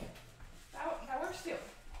play. That works too.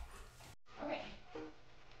 Okay.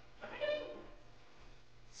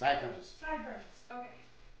 Side crunches. Sideburns. Okay.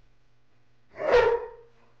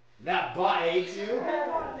 That bot hates you? Hold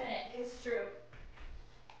on a minute. It's true.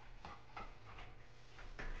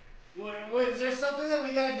 Is there something that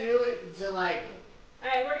we gotta do to like?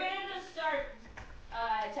 Alright, we're gonna just start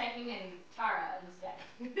typing in Tara instead.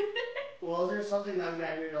 Well, is there something that we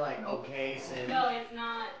gotta do to like? Okay, Sid. No, it's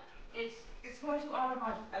not. It's It's going to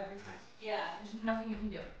auto-module every time. yeah. There's nothing you can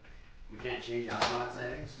do. We can't change automatic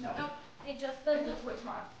settings. No. Nope. It just There's doesn't. a switch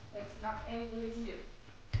mod. It's not anything you can do.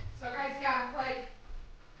 So guys, yeah, like,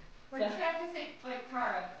 we're just gonna have to say like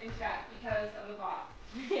Tara in chat because of the bot.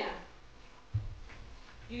 Yeah.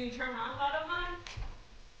 You can turn on auto mod.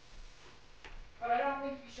 But I don't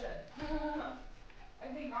think you should. I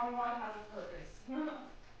think auto-mod has a purpose.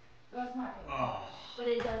 That's my opinion. Oh. But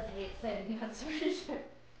it does hate sending, that's for sure.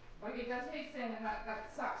 Like, it does take sin, and that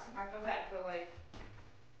sucks. I know that, but like,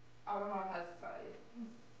 auto-mod has a value.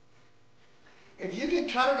 If you can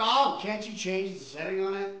cut it off, can't you change the setting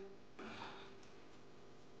on it?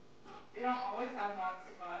 You don't always have mods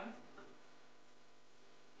to mod.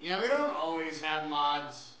 Yeah, we don't always have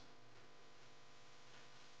mods.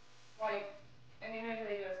 Like, and even if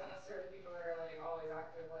they do, it's not necessarily people that are like always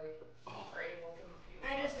active, like, are able to view.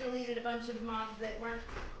 I just deleted a bunch of mobs that weren't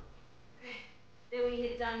that we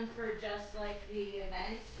had done for just like the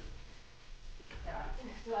event. Yeah.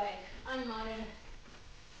 So I unmodded.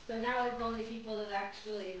 So now it's only people that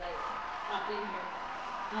actually like pop in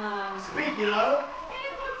here. Speaking of, Hey,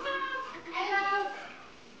 what's up? Hello.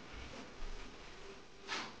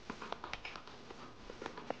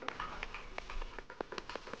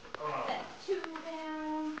 Set 2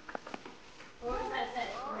 down. Or was that set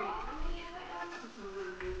 3? How many have I done?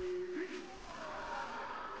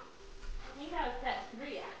 I think that was set 3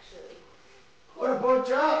 actually. what a pork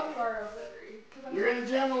chop! Part of the three. You're in the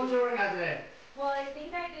gym. What was you working out today? Well, I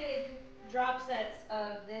think I did drop sets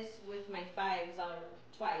of this with my 5s on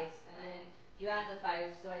twice, and then you add the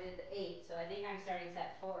 5s, so I did the 8. So I think I'm starting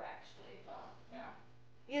set 4 actually. Yeah.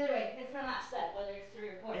 Either way, it's my last set, whether it's 3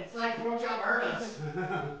 or 4. It's like pork chop hurt us.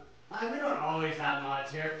 We don't always have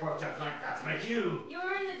mods here. Pork chop's like that's my cue. You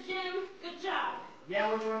were in the gym. Good job. Yeah,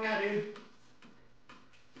 what you working out, dude?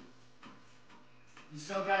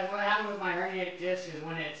 So guys, what happened with my herniated disc is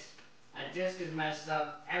when a disc is messed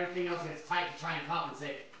up, everything else gets tight to try and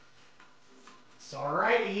compensate. So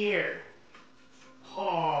right here,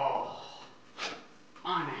 oh,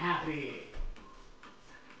 unhappy.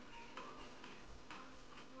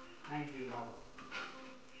 How you doing, Robert?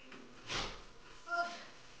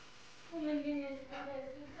 Oh my goodness,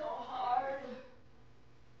 this is so hard.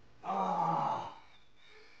 Oh,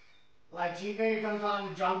 like Chica comes out in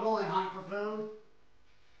the jungle and hunt for food.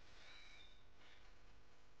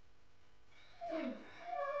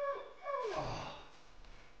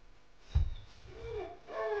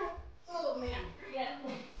 Oh man, yeah.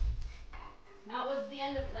 That was the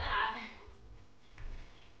end of that.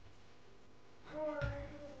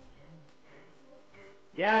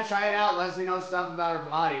 Yeah, try it out. Leslie knows stuff about her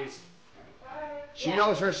bodies. Bye. She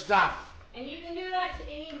knows her stuff. And you can do that to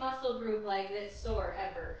any muscle group like this sore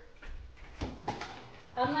ever.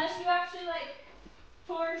 Unless you actually like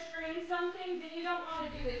tore string something, then you don't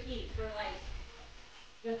want to do the heat for like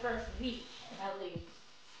the first week at least.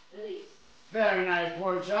 Very nice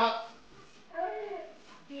pork chop.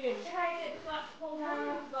 Here, try to pull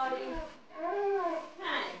down, buddy.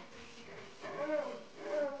 Hi.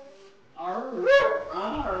 Arr,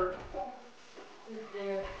 arr. Good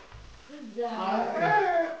there. Good job.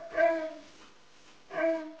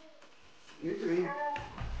 You three.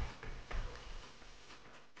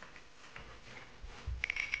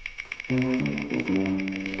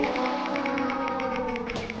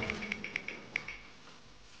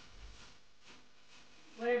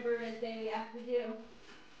 Whatever it is they have to do.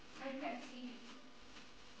 I can't see.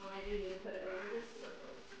 Oh, I do need to put it over this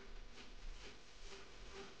circle.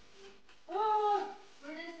 Oh,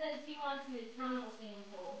 Brutus says he wants an eternal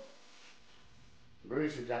sample.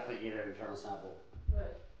 Bruce should definitely eat an internal sample.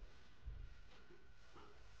 Good.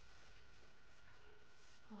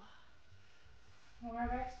 Well,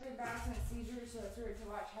 I've actually been since seizures, so it's weird to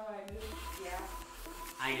watch how I move. Yeah.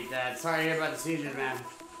 I need that. Sorry to hear about the seizures, man.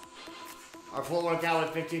 Our full workout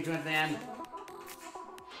with 15 to the end.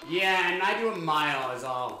 Yeah, and I do a mile is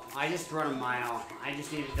all. I just run a mile. I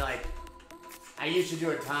just need to like, I used to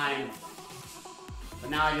do a time, but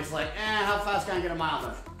now I just like, how fast can I get a mile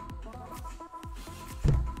done?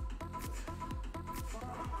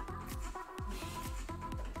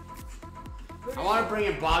 I want to bring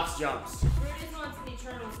in box jumps. Brutus wants an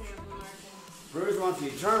eternal sample, Martin. Bruce wants the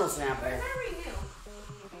eternal sample. Where's our renew?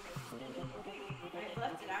 I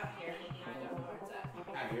left it out here. Now I don't know where it's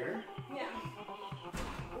at. Out here? Yeah.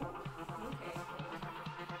 Okay.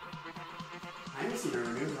 I haven't seen her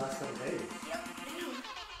renew the last couple days. Yep.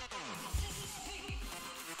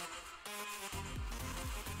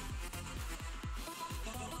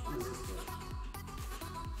 What is this do?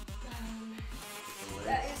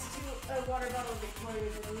 That is to a water bottle Victoria,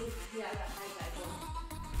 I believe. Yeah, that high one.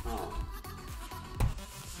 Oh.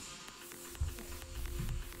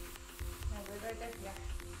 No, we're right there. Yeah.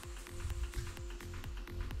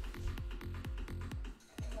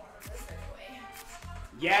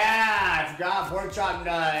 Yeah, I forgot pork chop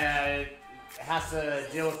has to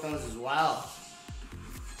deal with those as well.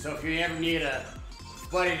 So if you ever need a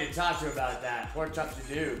buddy to talk to about that, pork chop's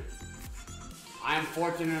a dude. I am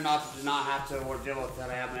fortunate enough to not have to deal with that.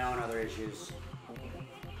 I have my own other issues.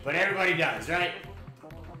 But everybody does, right?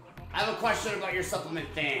 I have a question about your supplement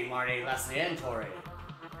thing, Marty, Leslie, and Tori.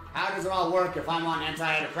 How does it all work if I'm on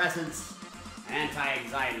antidepressants and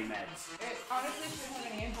anti-anxiety meds? It honestly shouldn't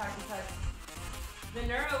have any impact because The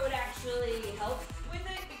neuro would actually help with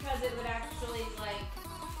it because it would actually like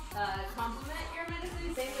complement your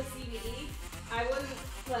medicine. Same with CBD. I wouldn't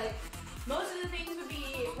like most of the things would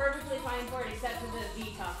be perfectly fine for it except for the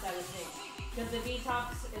detox, I would think, because the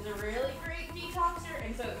detox is a really great detoxer,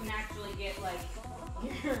 and so it can actually get like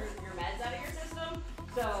your meds out of your system.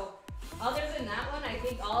 So other than that one, I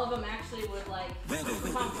think all of them actually would like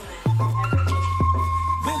complement everything.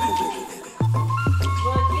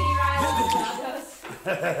 Well, Kitty Riley and Casaus.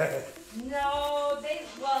 No,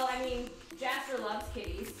 well, I mean, Jasper loves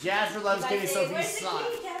kitties. Jasper loves kitties, so if where's he's the soft.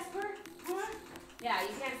 kitty, Jasper? Huh? Yeah, you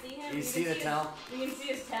can't see him. You see the tail? You can see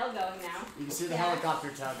his tail going now. You can see the Yeah. helicopter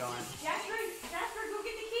tail going. Jasper, go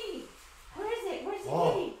get the kitty. Where is it? Where's the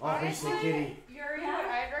Oh, kitty? oh, he's the kitty. Yuri, Yeah. what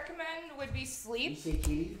I'd recommend would be You sleep see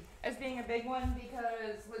kitty? as being a big one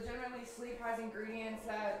because legitimately sleep has ingredients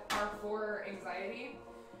that are for anxiety.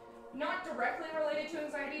 Not directly related to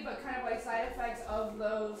anxiety, but kind of like side effects of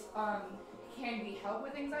those can be help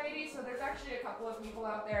with anxiety. So there's actually a couple of people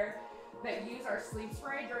out there that use our sleep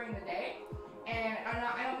spray during the day. And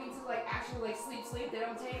I don't mean to like actually like sleep. They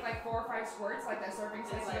don't take like 4 or 5 squirts like that surfing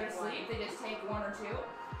says to go to sleep. They just take 1 or 2.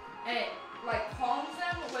 And it like calms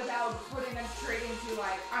them without putting them straight into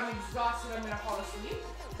like, I'm exhausted, I'm gonna fall asleep.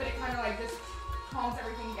 But it kind of like just calms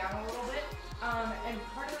everything down a little bit. And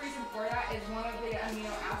part of the reason for that is one of the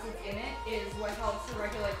amino acids in it is what helps to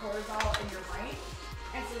regulate cortisol in your brain.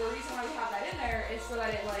 And so the reason why we have that in there is so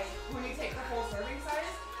that it like, when you take the full serving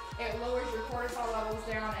size, it lowers your cortisol levels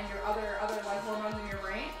down and your other like hormones in your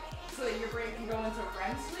brain so that your brain can go into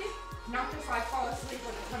REM sleep. Not just like fall asleep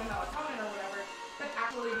with a ton of melatonin or whatever, but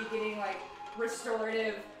actually be getting like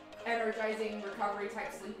restorative, energizing, recovery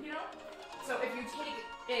type sleep, you know? So if you take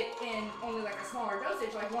it in only like a smaller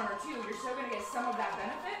dosage, like 1 or 2, you're still gonna get some of that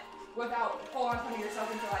benefit without full on putting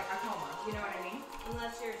yourself into like a coma, you know what I mean?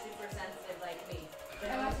 Unless you're super sensitive like me. But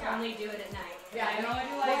Unless, I only do it at night. Yeah, and only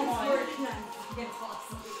do like one 1. squirt at night. You can fall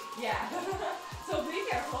asleep. Yeah. So be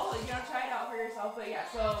careful, you know, try it out for yourself yourself. But yeah,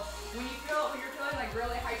 so when you're feeling like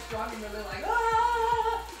really high strung and really like, you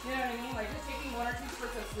know what I mean? Like just taking 1 or 2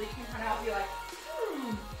 spurts of sleep can kind of help you like,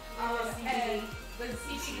 and the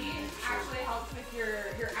CBD actually helps with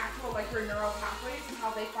your actual like your neural pathways and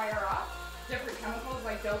how they fire up different chemicals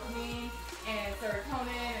like dopamine and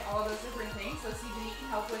serotonin and all those different things. So CBD can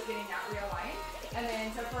help with getting that realigned. And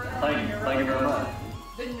then to further on the neuro,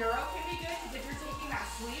 the neuro can be good because if you're taking that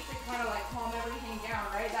sleep to kind of like calm everything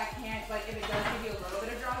down, right? That can't, like if it does give you a little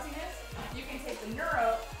bit of drowsiness, you can take the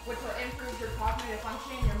neuro, which will improve your cognitive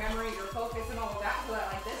function, your memory, your focus, and all of that, so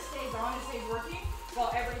that like this stays on and stays working,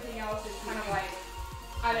 while everything else is kind of like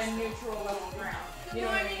at a neutral level ground. You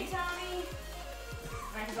know what I mean? Tommy.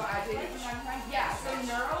 I can go agitated from time to time. Yeah, so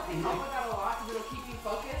neuro can help with that a lot because it'll keep you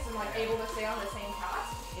focused and like able to stay on the same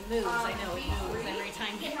task. It moves, I know, it moves every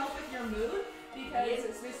time. It can help with your mood because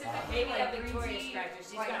specifically Maybe like a Victoria scratcher.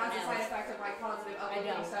 She's like got has a nails. side effect of like positive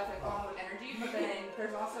uplifting stuff like along with energy, but then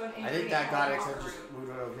there's also an I think that got it, except just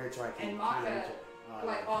moved it over here so I can and maca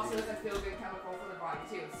like also is a feel good chemical for the body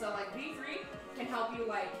too. So like B3 can help you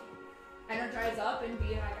like energize up and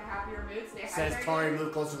be in like a happier mood, stay hydrated. Says Tori,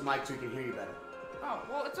 move closer to the mic so we can hear you better. Oh,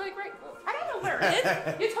 well, it's really great. Well, I don't know where it is.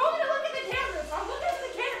 You told me to look at the cameras, so I'm looking at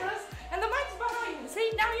the cameras, and the mic's behind me.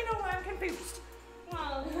 See, now you know why I'm confused.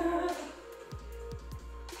 Well,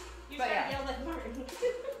 you But should yeah. yell at Martin.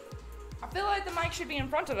 I feel like the mic should be in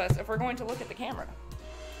front of us if we're going to look at the camera.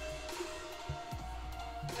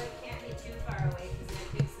 But it can't be too far away because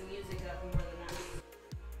it picks the music up more than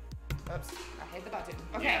us. Oops, I hit the button.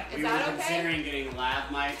 Okay, Yeah, is we that were okay? considering getting lav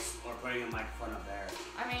mics or putting a microphone up there.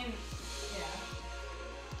 I mean, yeah.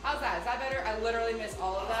 How's that? Is that better? I literally missed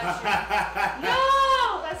all of that shit.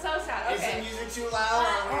 No! That's so sad. Is the Okay. music too loud?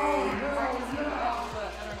 Oh,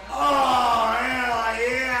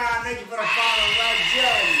 Yeah! Thank you for the follow,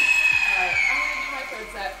 legend. alright, I'm gonna do my third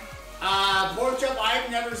set. Pork chop, I've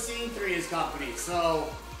never seen Three's Company, so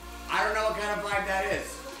I don't know what kind of vibe that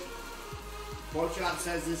is. Pork chop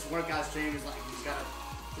says this workout stream is like he's got a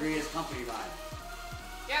Three's Company vibe.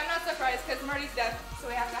 Yeah, I'm not surprised because Marty's deaf, so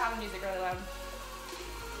we have to have the music really loud.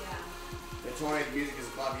 Yeah. Victoria, the music is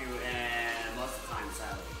above you, and most of the time,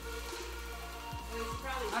 sadly. Well, he's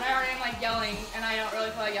probably And I already am like yelling, and I don't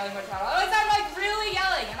really feel like yelling much at all. Otherwise, I'm like really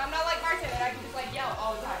yelling, and I'm not like Marta, and I can just like yell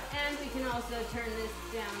all the time. And we can also turn this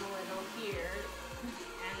down a little here,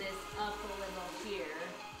 and this up a little here.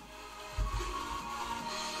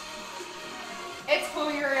 It's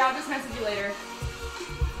cool, Yuri. I'll just message you later.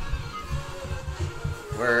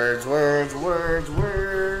 Words, words, words,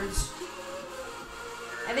 words.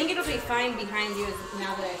 I think it'll be fine behind you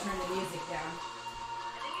now that I turn the music down.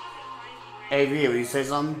 AV, will you say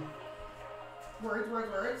something? Words. AV,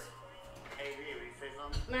 will you say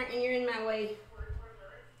something? Martin, you're in my way.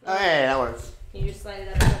 Oh, hey, that works. Can you just slide it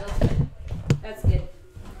up a little? That's good.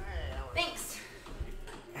 Thanks.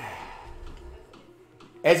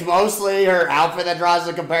 It's mostly her outfit that draws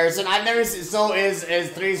the comparison. I've never seen. So is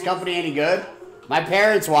Three's Company any good? My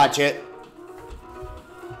parents watch it.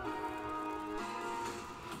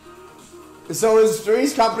 So is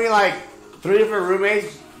Three's Company like 3 different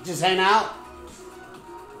roommates just hang out?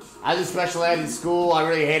 I was in special ed in school. I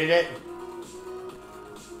really hated it.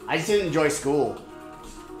 I just didn't enjoy school.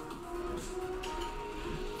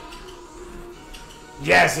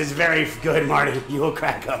 Yes, it's very good, Marty. You will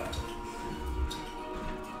crack up.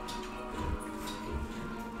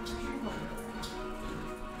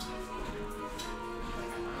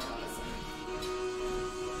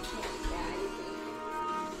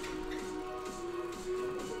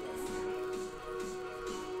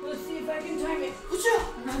 Let's see if I can time it.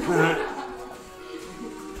 That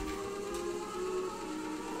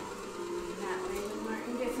way when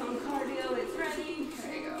Martin gets on cardio, it's ready.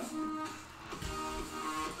 There you go.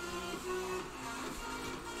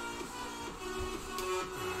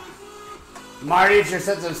 Marty, it's your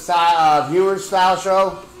sense of style, viewer style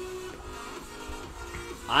show.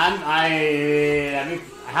 I mean,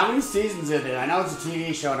 how many seasons is it? I know it's a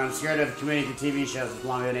TV show, and I'm scared of committing to TV shows with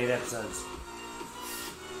longer than 8 episodes.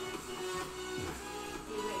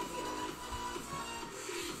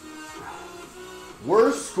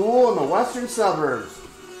 Worst school in the western suburbs.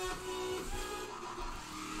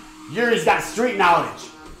 Yuri's got street knowledge.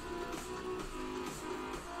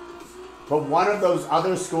 But one of those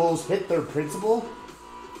other schools hit their principal?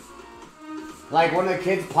 Like one of the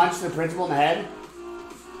kids punched the principal in the head?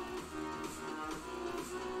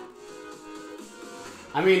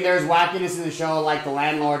 I mean, there's wackiness in the show, like the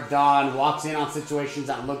landlord, Don, walks in on situations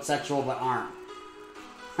that look sexual but aren't.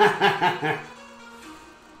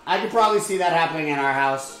 I could probably see that happening in our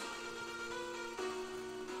house.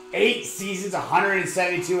 8 seasons,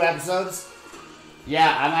 172 episodes.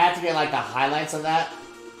 Yeah, I might have to get like the highlights of that.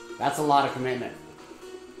 That's a lot of commitment.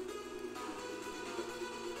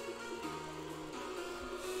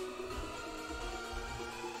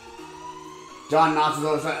 John Knotts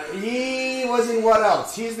was he was in what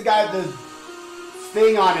else? He's the guy with the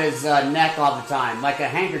thing on his neck all the time, like a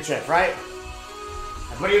handkerchief, right?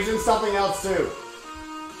 But he was in something else too.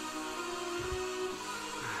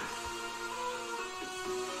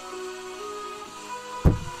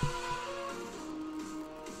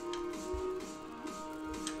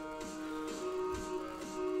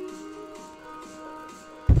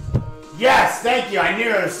 Yes, thank you. I knew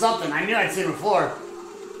there was something. I knew I'd seen it before.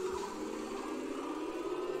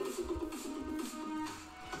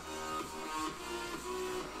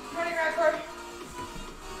 Morning, Radford.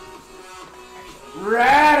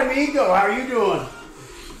 Rad amigo, how are you doing?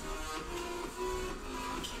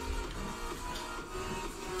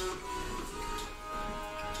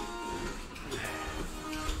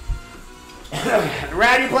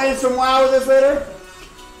 Rad, you playing some WoW with us later?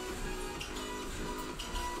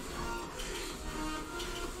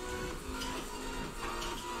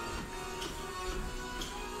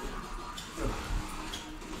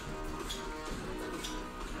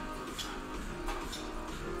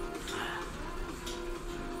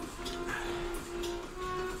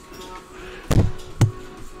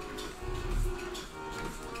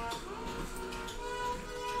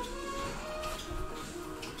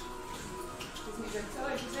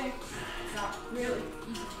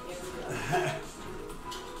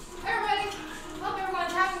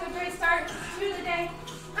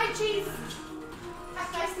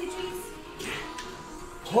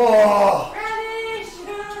 Oh. Radish!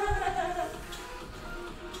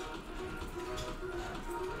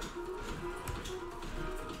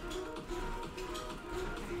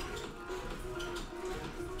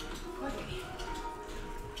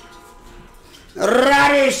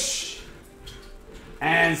 Radish!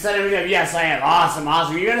 And setting me up. Yes, I am. Awesome,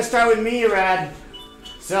 awesome. You're going to start with me, Rad.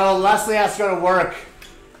 So Leslie has to go to work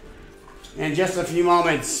in just a few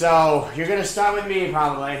moments. So you're going to start with me,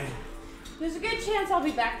 probably. There's a good chance I'll be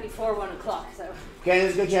back before 1 o'clock, so. Okay,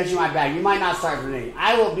 there's a good chance you might be back. You might not start with me.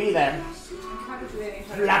 I will be there.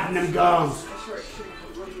 Flapping them gums.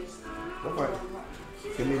 Go for it.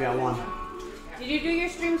 Give me that one. Did you do your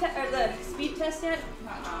stream test or the speed test yet?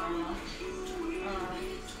 Not now, no.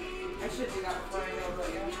 I should do that before I go, but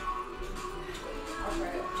yeah. I'll try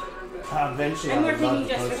it. Eventually, I'm more thinking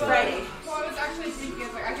just for Friday. Well, I was actually thinking,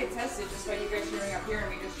 like, I could test it just by you guys streaming up here and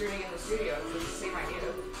me just streaming in the studio. It's the same idea.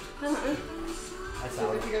 That's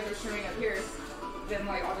So if you guys are streaming up here, then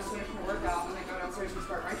like I'll just finish my workout and then go downstairs and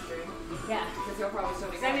start my stream. Yeah. Because you'll probably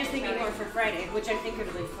still be. So I'm just thinking more for Friday, which I think would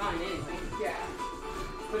be fun anyway. Yeah.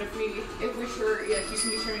 But if you can be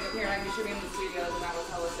streaming up here and I can be streaming in the studio, then that will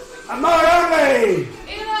tell us if we. I'm not early!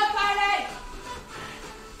 Eat it up, Friday!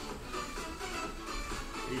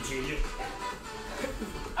 You change it?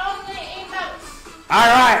 Only emotes!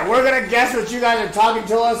 Alright, we're gonna guess what you guys are talking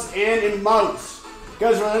to us in emotes.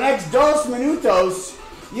 Because for the next 2 minutos,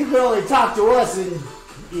 you can only talk to us in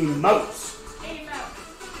emotes.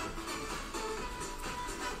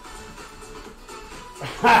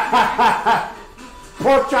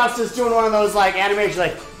 Pork Chop's just doing one of those like animations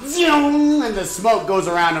like zoom, and the smoke goes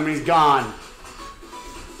around him and he's gone.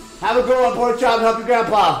 Have a good one, Pork Chop. Help your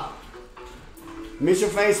grandpa. Miss your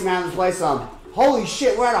face, man. Let's play some. Holy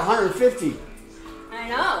shit, we're at 150. I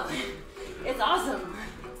know. It's awesome.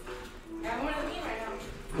 I want to leave right now.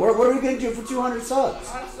 What are we going to do for 200 subs?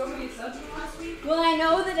 I have so many subs from last week. Well, I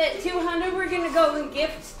know that at 200 we're going to go and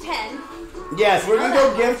gift 10. Yes, we're going to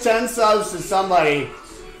go give 10 subs to somebody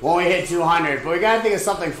when we hit 200. But we got to think of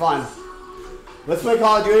something fun. Let's play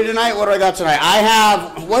Call of Duty tonight. What do I got tonight? I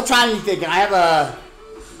have... What time are you thinking? I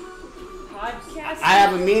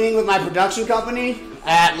have a meeting with my production company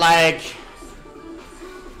at like...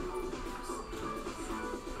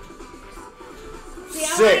 See, I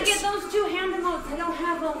 6. want to get those 2 hand emotes. I don't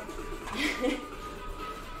have them.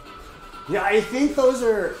 Yeah, I think those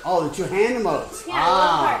are... Oh, the 2 hand emotes. Yeah,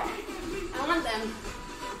 I want them.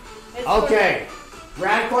 It's Okay.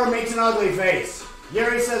 Radcore makes an ugly face.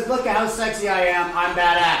 Yuri says, look at how sexy I am. I'm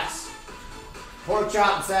badass. Pork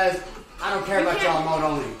Chop says, I don't care about y'all emote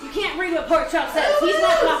only. You can't read what Pork Chop says. He's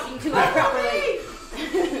not talking to us properly.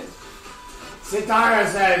 Sitara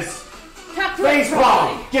says, Talk to us baseball,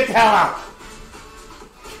 properly. get the hell out.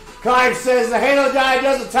 Clive says, the Halo guy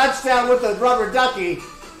does a touchdown with a rubber ducky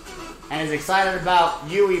and is excited about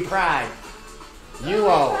Yui Pride.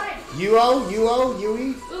 Uo. Uo?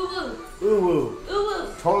 Yui? Ooh Uwu. Ooh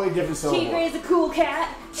woo. Totally different syllable. Tigre's a cool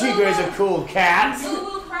cat. Tigre's a cool cat.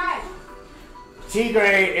 Ooh, pride.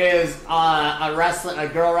 Tigre is a wrestler, a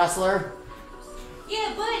girl wrestler.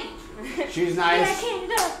 Yeah, buddy. She's Yeah, nice. I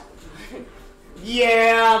can't up.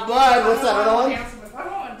 Yeah, bud. What's that other one? I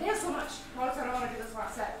don't want to dance so much. Notice I don't want to do this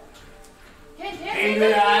last set. Can't dance. Angry It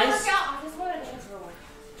doesn't eyes. work out. I just want to dance for one.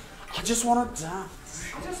 I just want to dance.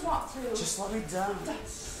 I just want to. Just let me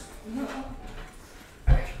dance.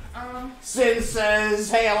 Okay. Sin says,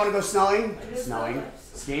 "Hey, I want to go snowing. I just Snowing, love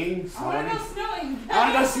it. skiing, I want snowing. to go snowing. I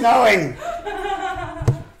want to go snowing."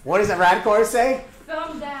 What does that Radcore say?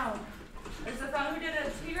 Thumb down. It's the thumb who did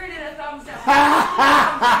it. Tigre did a thumbs down.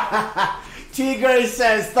 Tigre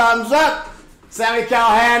says, "Thumbs up." Sammy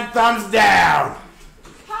Callahan, thumbs down.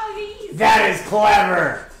 Puppies. That is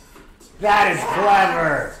clever. That is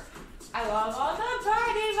clever. I love all the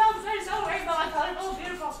party bumps. They're so rainbow and colorful,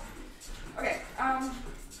 beautiful. Okay.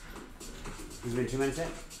 It's been 2 minutes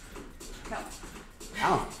yet? No.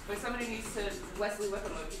 Oh. But somebody needs to Leslie whip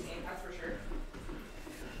emoji name, that's for sure.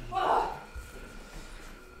 Oh.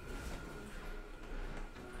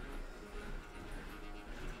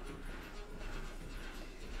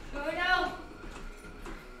 Uno.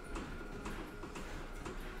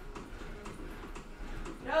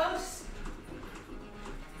 Dos.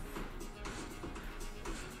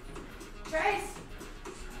 Tres.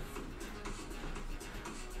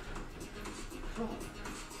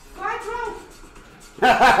 Cuatro.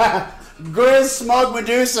 Grizz Smoke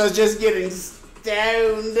Medusa is just getting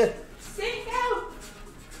stoned. Cinco.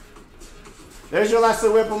 There's your Leslie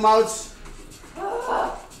Whip emotes.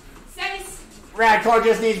 Seis. Radcore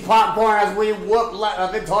just needs popcorn as we whoop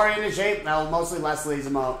Victoria into shape. No, mostly Leslie's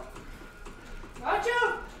emote.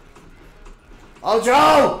 Ocho.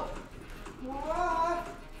 Ocho! One.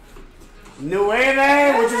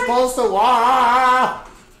 Nueve, which is close to Wa.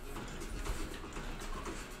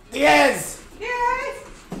 Diez! Yes.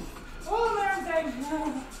 Oh, man,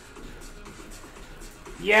 dang.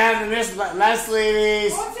 Yeah, the Miss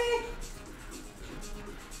Leslie's. Once.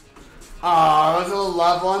 Oh, those little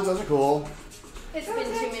loved ones, those are cool. It's been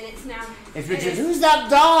 2 minutes now. If you're just, who's that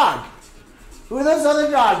dog? Who are those other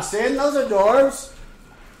dogs, Sin? Those are dwarves.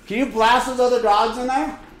 Can you blast those other dogs in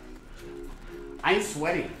there? I'm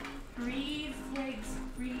sweating. Breathe, legs,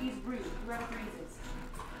 breathe, breathe. Whoever breathes.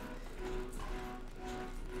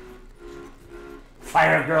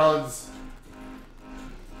 Fire girls.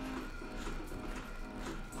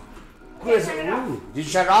 Who is it? Ooh, did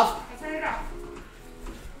you shut it off? I turned it off.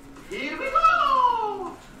 Here we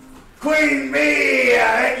go! Queen Bee,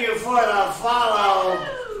 thank you for the follow.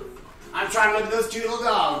 I'm trying to look at those cute little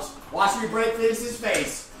dogs. Watch me break Vince's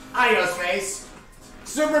face. Adios, face.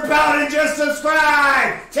 Super Paladin, just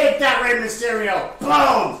subscribe! Take that, Rey Mysterio.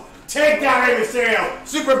 Boom! Take that, Rey Mysterio.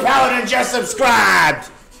 Super Paladin, just subscribed.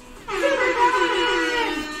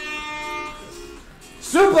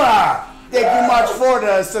 Super! Thank you much for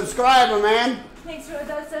the subscriber, man. Thanks for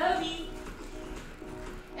the subby.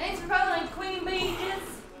 Thanks for following Queen Bee.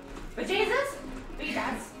 But Jesus, be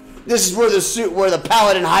dance. This is where the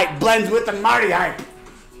Paladin hype blends with the Marty hype.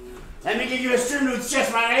 Let me give you a stream notes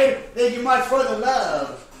chest, my name. Thank you much for the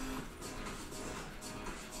love.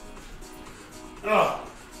 Oh.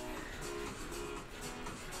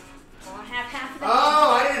 I'll have half the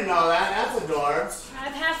Oh, I didn't know that. That's adorbs. I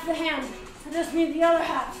have half the hand. I just need the other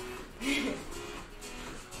half.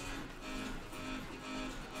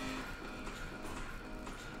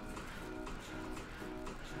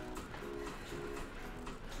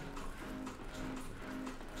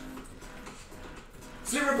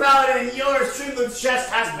 Super Paladin, your streamless chest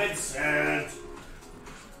has been sent.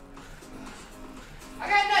 I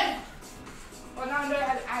got none. Well, now I know I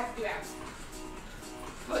have to do abs.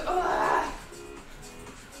 But,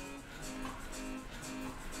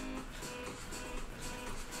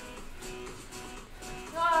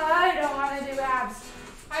 I don't want to do abs.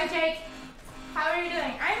 Hi, Jake. How are you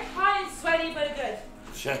doing? I'm hot and sweaty, but good.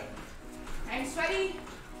 Sure. I'm sweaty,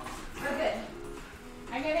 but good.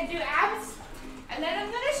 I'm going to do abs, and then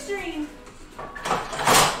I'm going to stream.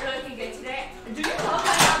 You're looking good today. Do you love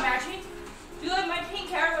my not matching? Do you like my pink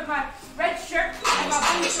hair with my red shirt and my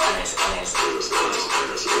blue shorts?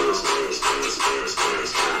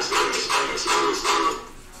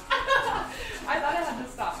 I thought I had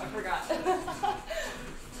to stop. I forgot.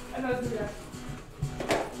 I know it's weird.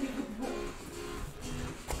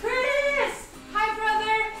 Chris! Hi,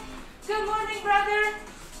 brother! Good morning, brother!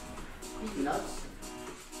 Nuts.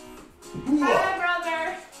 Hi,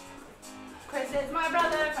 brother! Chris is my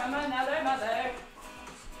brother from another mother.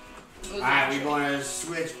 Alright, we're going to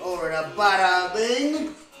switch over to Bada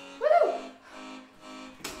Bing. Woo!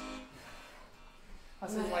 I'm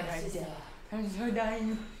so done. I'm so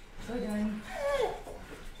done. So done.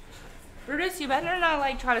 Brutus, you better not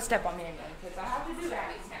like try to step on me again, because I have to do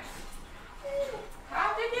Abby's now.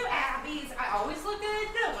 Have to do Abby's. I always look good.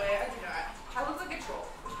 No way, I do not. I look like a troll.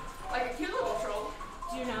 Like a cute little troll.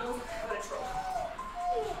 Do you know? But a troll.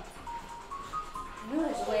 I know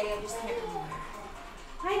there's a way, I just can't remember.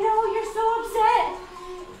 I know, you're so upset.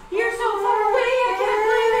 You're so far away, I can't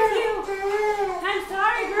play with you. I'm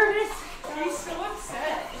sorry, Brutus. He's so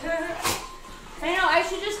upset. I know, I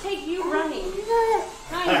should just take you running.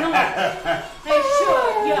 I know. I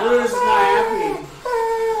should, yeah. Brutus is not happy.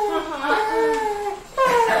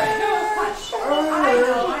 I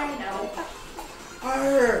know.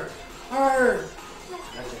 Arr.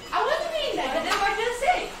 I wasn't being negative, I just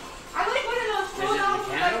say. I like one of those troll dolls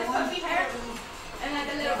with like the puffy hair and like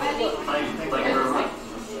a little belly.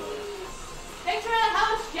 Thanks for the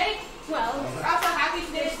house, Jake. Well, We're also happy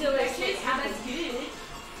today to Still do is extras. shit. That's good.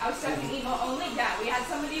 I was stuck in emo only. Yeah, we had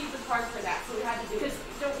somebody with the card for that, so we had to do it.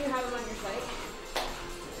 don't you have them on your site?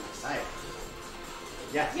 Site.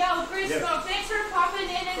 Yeah. Yo, Chris, Yeah. so thanks for popping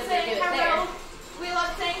in and So saying they do it hello. We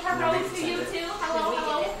love saying hello we to can you send it. too. Hello,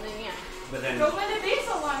 hello. But then Don't let it be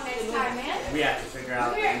so long next time, man. we have to figure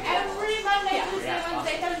out. We're here every Monday, Yeah. Tuesday, Yeah,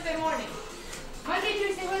 Wednesday, Thursday morning. Monday,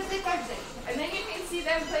 Tuesday, Wednesday, Thursday. And then you can see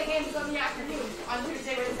them play games on the afternoon on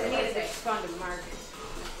Tuesday, Wednesday, Thursday. Respond to Mark.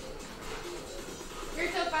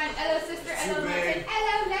 You're so fine. Hello, sister. Hello, Too Martin. big.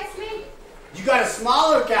 Hello, Leslie. You got a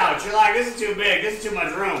smaller couch. You're like, this is too big. This is too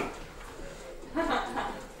much room.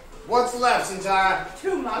 What's left, Santara?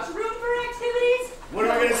 Too much room for activities? When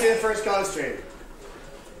are we gonna see the first coast trade?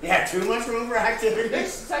 Yeah, too much room for There's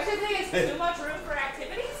activities. such a thing as too much room for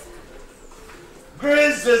activities?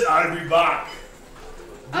 Grizz says I'll be back.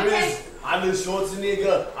 Okay. Grizz, Arnold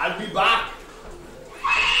Schwarzenegger, I'll be back.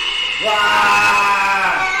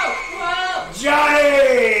 Wow! Whoa!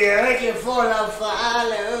 Johnny, looking for the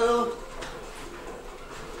follow.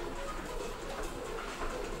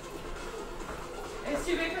 It's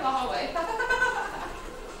too big for the hallway.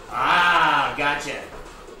 Ah, gotcha.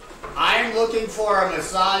 I'm looking for a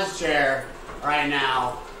massage chair right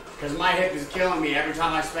now because my hip is killing me every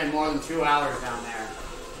time I spend more than 2 hours down there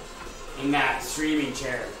in that streaming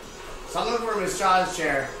chair. So I'm looking for a massage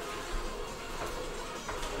chair,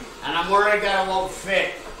 and I'm worried that it won't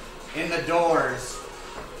fit in the doors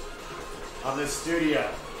of the studio.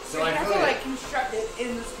 So You I have feel to like like construct it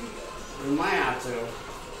in the studio. we might have to.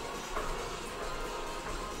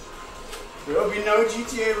 There will be no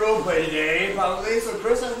GTA roleplay today, probably, so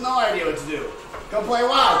Chris has no idea what to do. Come play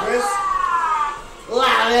WoW, Chris.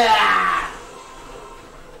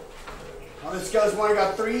 Oh, this guy's only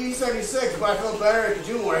got 376, but I feel better and could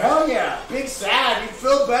do more. Hell yeah! Big sad. You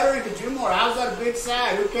feel better and could do more. How's that a big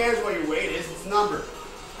sad? Who cares what your weight is? It's a number.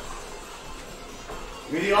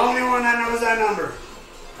 You're the only one that knows that number.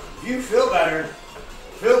 If you feel better,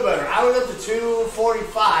 feel better. I was up to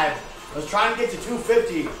 245. I was trying to get to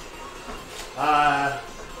 250.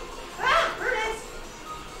 Ernest!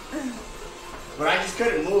 But I just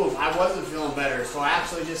couldn't move. I wasn't feeling better, so I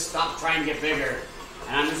actually just stopped trying to get bigger.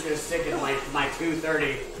 And I'm just gonna stick at my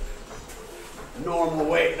 230 normal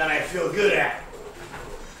weight that I feel good at.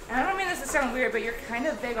 And I don't mean this to sound weird, but you're kind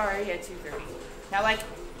of big already at 230. Not like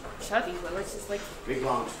chubby, but it's just like, Big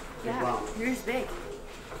bones. Big yeah, bones. you're just big.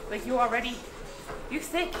 Like you already, you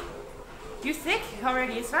thick. You thick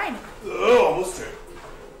already, it's fine. Oh, almost true.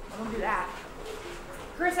 Don't do that.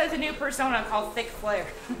 Chris has a new persona called Thick Flair.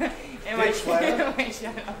 Thick Flair? Wait,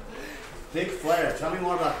 shut up. Thick Flair. Tell me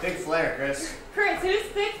more about Thick Flair, Chris. Chris, who's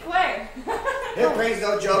Thick Flair? Hip pain's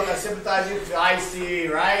no joke. I sympathize you with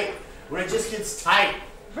IC, right? When it just gets tight.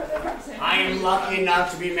 I am lucky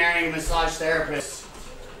enough to be marrying a massage therapist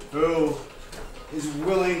who is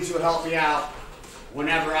willing to help me out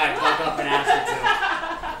whenever I fuck up and ask her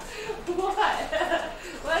to. What?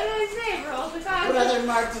 What did I say, bro? Brother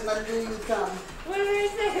Martin, let do you come? What did I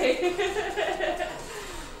say?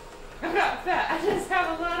 I'm not fat. I just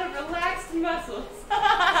have a lot of relaxed muscles.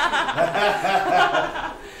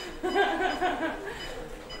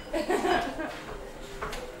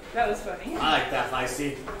 That was funny. I like that,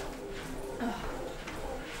 Feisty.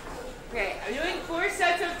 Okay, I'm doing 4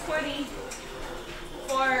 sets of 20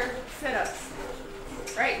 for sit-ups.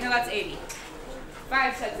 Right? No, that's 80.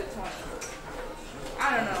 5 sets of 20.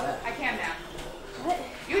 I don't know. I can't math. What?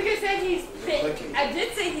 You just said he's thick. Clicking. I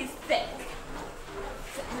did say he's thick.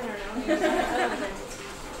 I don't know.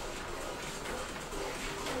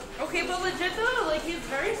 Okay, but legit though, like he's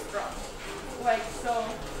very strong. Like so.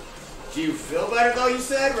 Do you feel better though, you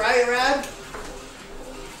said, right, Rad?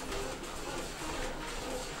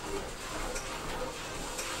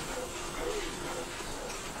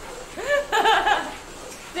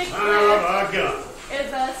 Thick Son of a gun.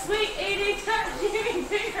 is a sweet 80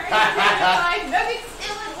 anything or anything. Like, nothing's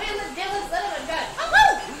stealing, wheeling, dealing, son of a gun.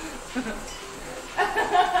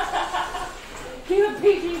 Keep it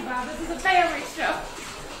PG, Bob. This is a family show.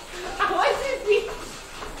 I wasn't PG.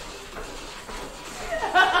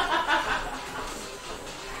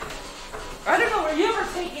 I don't know where you were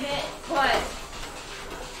taking it, but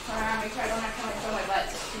make sure I don't have to fill my butt.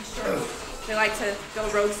 I'm sure they like to go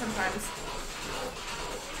rogue sometimes.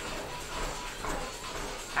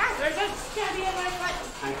 Ah, there's a stabby in my butt.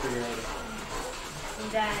 I figured it. I'm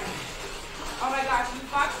done. Oh my gosh, you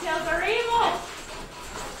foxtails are evil!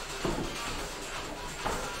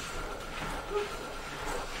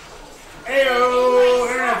 Heyo,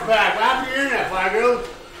 internet back. What happened to your internet, Fly Girl?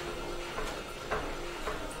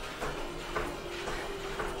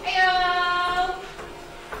 Heyo!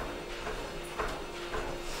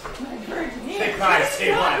 My virgin ears. Big thighs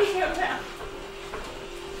save lives.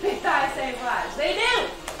 Big thighs save lives. They do!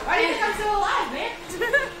 Why do you think I'm still alive, man?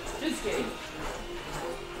 Just kidding.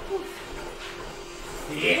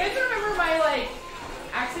 You guys remember my,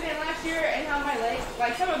 accident last year and how my leg,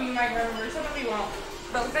 some of you might remember, some of you won't.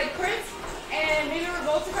 But Chris and maybe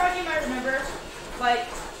Roberta, you might remember,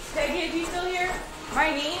 Peggy, if you still here,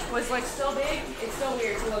 my knee was still big. It's still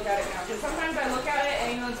weird to look at it now. Because sometimes I look at it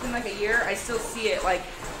and even though it's been a year, I still see it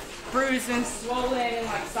bruised and swollen and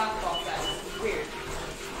softball size. It's weird.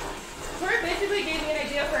 So it basically gave me an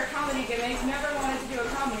idea for a comedy gimmick. Never wanted to do a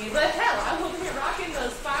comedy, but hell, I will be rocking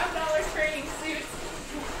those $5 training suits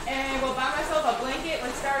and will buy myself a blanket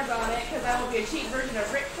with stars on it because I will be a cheap version of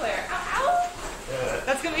Ric Flair. Ow, ow.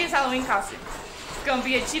 That's going to be his Halloween costume. It's going to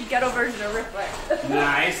be a cheap ghetto version of Ric Flair.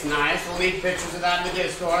 Nice, nice. We'll leave pictures of that in the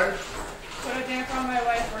Discord. Put a damper on my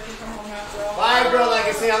wife working from home after all. Bye, girl. Like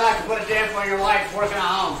I say, I like to put a damper on your wife working at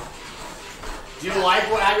home. Do you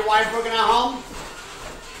like have your wife working at home?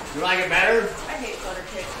 You like it better? I hate flutter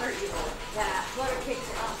kicks. They're evil. Yeah, flutter kicks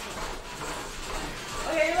are awesome.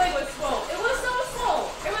 Okay, your leg was swole. It was so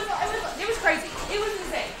swole. It was crazy. It was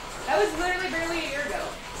insane. That was literally barely a year ago.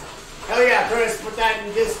 Hell yeah, Curtis, put that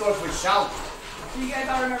in Discord for shout. You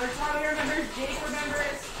guys all remember? Tommy remembers. Jake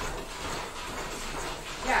remembers.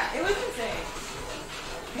 Yeah, it was insane.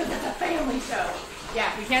 Because it's a family show.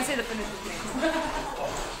 Yeah, we can't say the finisher's name.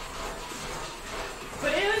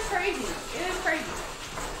 But it was crazy. It was crazy.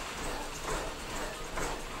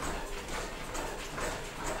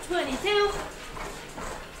 22,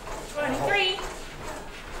 23,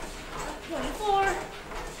 24, 5,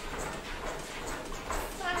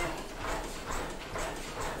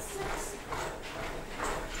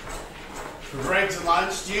 6. Breaks and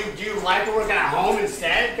lunch. Do you like her working at home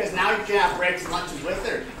instead? Because now you can have breaks and lunches with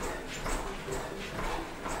her.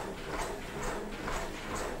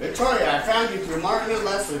 Victoria, I found you through Martin and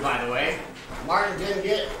Leslie, by the way. Martin didn't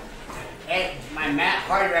get my Matt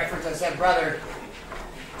Hardy reference. I said, brother.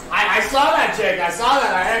 I saw that, Jake. I saw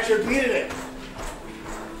that. I actually repeated it.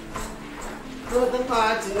 Put the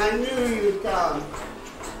pots, and I knew you'd come.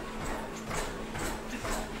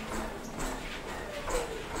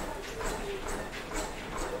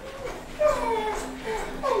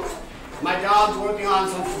 My dog's working on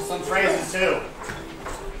some phrases too.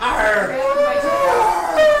 Arr.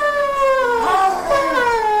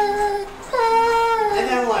 And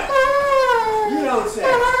then what? You don't say.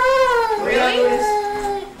 Really?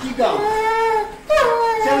 Keep going.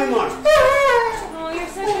 Tell me more. Oh, you're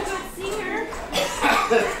such a good singer.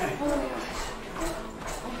 Oh my gosh.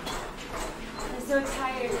 I'm so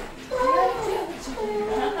tired.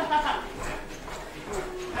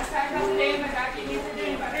 I packed out today and my back knees are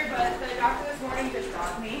doing better, but the doctor this morning just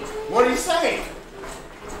dropped me. What are you saying?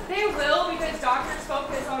 They will because doctors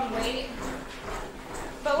focus on weight.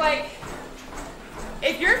 But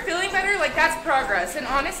if you're feeling better, that's progress. And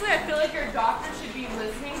honestly, I feel like your doctor should be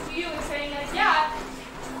listening to you and saying yeah,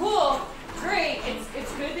 cool, great,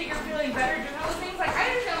 it's good that you're feeling better doing all those things. I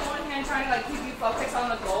understand on one hand trying to keep you focused on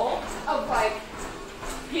the goal of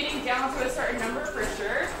getting down to a certain number for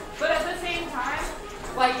sure. But at the same time,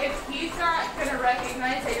 if he's not gonna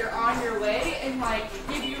recognize that you're on your way and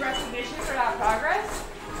give you recognition for that progress,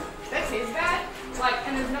 that's his bad.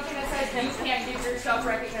 And there's nothing that says you can't give yourself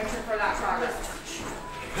recognition for that progress.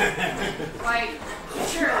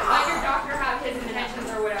 Sure, let your doctor have his intentions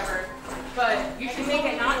or whatever, but you should make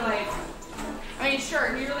it not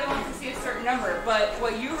sure, he really wants to see a certain number, but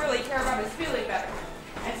what you really care about is feeling better.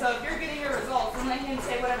 And so if you're getting your results, then let him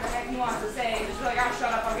say whatever the heck he wants to say. Just be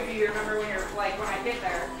shut up, I'll give you your number when you're when I get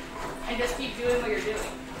there. And just keep doing what you're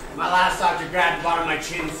doing. My last doctor grabbed the bottom of my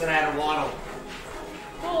chin and said I had a waddle.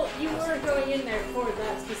 Well, you were going in there for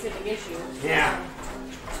that specific issue. So. Yeah.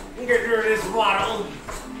 Get rid of this waddle.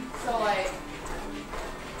 So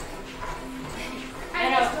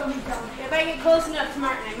Oh my God. If I get close enough to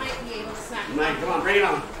Martin, I might be able to smack him. Mike, come on, bring it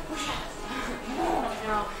on.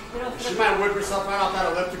 No, it'll She might whip herself right off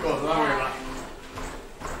that elliptical, so don't worry about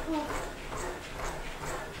it.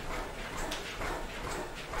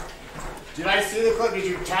 Did I see the clip? Did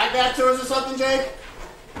you tag that to us or something, Jake?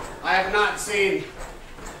 I have not seen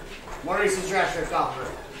Maurice's dress ripped off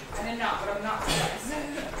her. I did not, but I'm not surprised.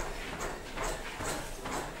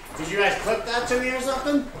 Did you guys clip that to me or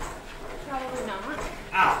something? Probably not.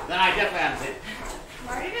 Oh, then I definitely haven't seen it.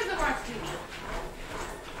 Marty doesn't watch TV.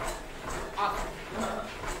 Awesome.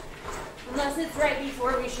 Unless it's right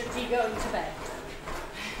before we should be going to bed.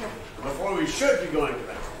 Before we should be going to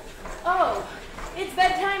bed. Oh, it's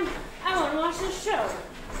bedtime. I want to watch this show.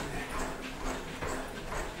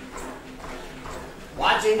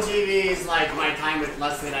 Watching TV is like my time with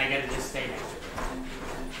Leslie and I get to just stay next to her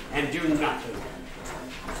and do nothing.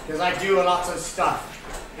 Because I do lots of stuff.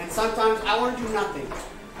 And sometimes I want to do nothing.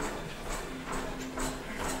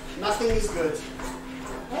 Nothing is good.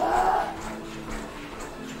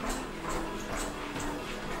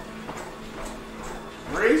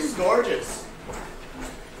 Maurice is gorgeous.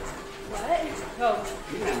 What? Oh,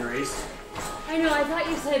 You met Maurice. I know. I thought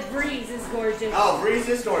you said Breeze is gorgeous. Oh, Breeze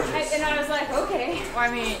is gorgeous. And I was like, okay. Well,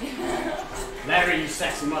 I mean, Larry, you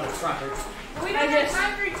sexy mother trucker. we I don't have just-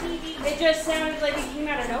 time for TV. It just sounded like it came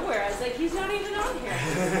out of nowhere. I was like, he's not even on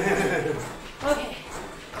here. Okay.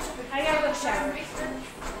 I gotta go shower.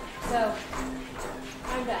 So,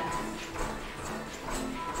 I'm done.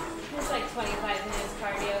 It's like 25 minutes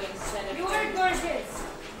cardio instead of... You are gorgeous.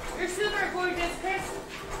 You're super gorgeous, Chris.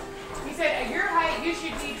 He said, at your height, you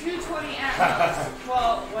should be 220 at most.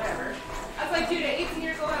 Well, whatever. I was like, dude, at 18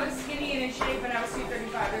 years old, I was skinny and in shape, and I was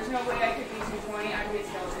 235. There's no way I could be 220. I'd be a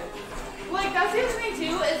skeleton. Like, that's the other thing,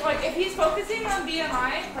 too, is, like, if he's focusing on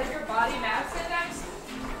BMI, like your body mass index,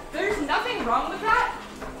 there's nothing wrong with that.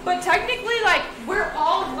 But technically, like, we're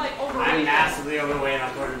all, like, I'm overweight. massively overweight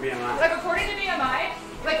according to BMI. Like, according to BMI,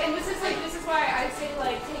 like, and this is why I say,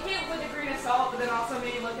 like, take it with a grain of salt, but then also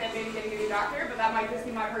maybe look at maybe getting a new doctor, but that might just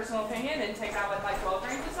be my personal opinion, and take that with, like, 12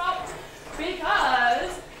 grains of salt.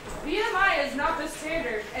 Because BMI is not the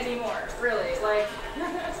standard anymore, really. Like,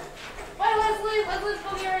 bye, Leslie. Leslie's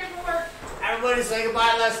fully ready for work. Everybody say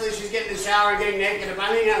goodbye, Leslie. She's getting in the shower and getting naked. I'm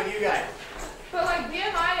hanging out with you guys. But, like,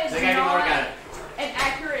 BMI is Say I can work not at it. an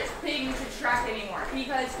accurate thing to track anymore,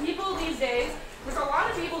 because people these days, there's a lot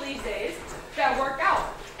of people these days that work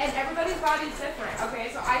out, and everybody's body's different, okay?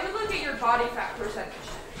 So I would look at your body fat percentage,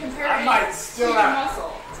 compare I it might to still your have-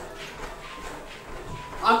 muscle.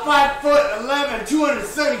 I'm 5'11",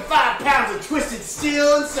 275 pounds of twisted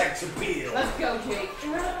steel and sex appeal. Let's go, Jake.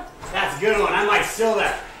 That's a good one. I might steal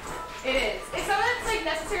that. It is. It's something that's, like,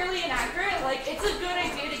 necessarily inaccurate. Like, it's a good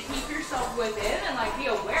idea to keep yourself within and, like, be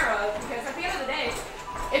aware of, because at the end of the day,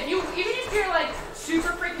 if you, even if you're, like, super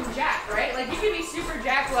freaking jacked, right? Like, you can be super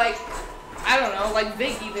jacked, like, I don't know, like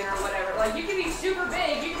big even or whatever. Like, you can be super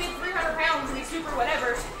big, you can be 300 pounds and be super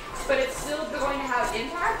whatever, but it's still going to have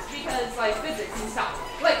impact because, like, physics and stuff.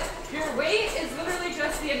 Like, your weight is literally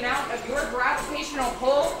just the amount of your gravitational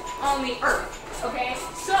pull on the earth, okay?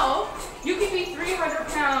 So, you can be 300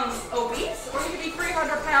 pounds obese, or you can be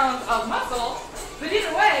 300 pounds of muscle, but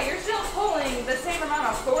either way, you're still pulling the same amount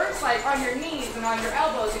of force, like, on your knees and on your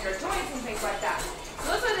elbows and your joints and things like that. So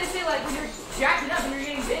that's why they say, like, when you're jacking up and you're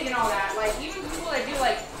getting big and all that, like, even people that do,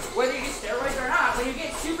 like, whether you do steroids or not, when you get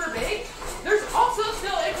super big, there's also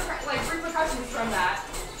still, like, repercussions from that,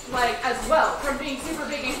 like, as well, from being super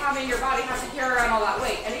big and having your body have to carry around all that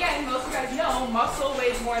weight. And again, most of you guys know muscle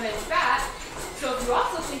weighs more than fat, so if you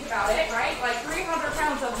also think about it, right, like, 300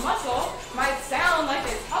 pounds of muscle might sound like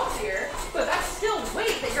it's healthier, but that's still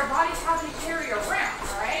weight that your body's having to carry around,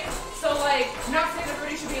 right? So, like, not saying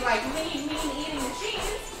everybody should be, like, lean, eating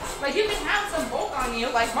machines. Like, you can have some bulk on you,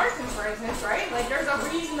 like Martin, for instance, right? Like, there's a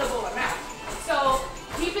reasonable amount. So,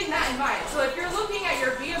 keeping that in mind. So, if you're looking at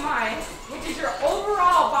your BMI, which is your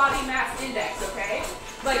overall body mass index, okay?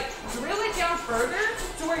 Like, drill it down further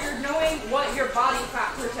to where you're knowing what your body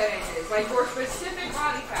fat percentage is. Like, your specific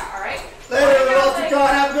body fat, all right? Later, Roberta.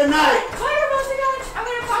 Have a good night. Later, Roberta. I'm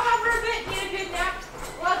going to pop out for a bit, need a good nap.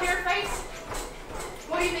 Love your face.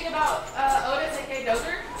 What do you think about Otis, aka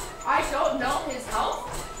Dozer? I don't know his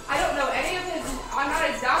health. I don't know any of his. I'm not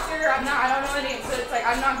his doctor. I don't know any. So it's like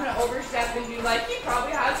I'm not gonna overstep and be like, he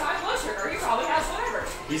probably has high blood sugar. He probably has whatever.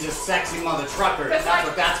 He's a sexy mother trucker. That's That's like-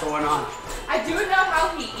 what that's going on. I do know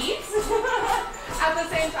how he eats at the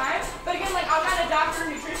same time. But again, like, I'm not a doctor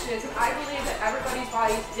or nutritionist, and I believe that everybody's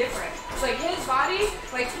body is different. Like, his body,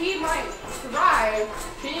 like, he might thrive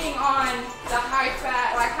being on the high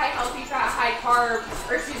fat, like high healthy fat, high carb,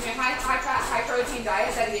 or excuse me, high fat, high protein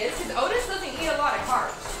diet that he is, because Otis doesn't eat a lot of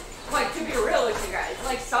carbs. Like, to be real with you guys.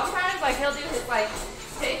 Like, sometimes, like, he'll do his, like,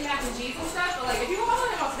 steak, mac, and cheese and stuff, but, like, if you follow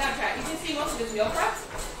him on Snapchat, you can see most of his meal preps.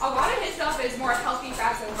 A lot of his stuff is more healthy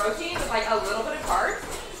fats and protein with, like, a little bit of carbs.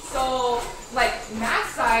 So, like,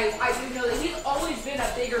 mass size, I do know that he's always been a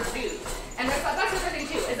bigger dude. And that's the other thing,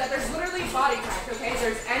 too, is that there's literally body types, okay?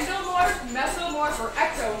 There's endomorph, mesomorph, or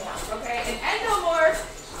ectomorph, okay? And endomorph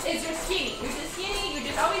is just skinny. You're just skinny, you're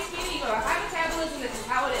just always skinny, you have a high metabolism, this is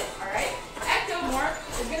how it is, alright? Ectomorph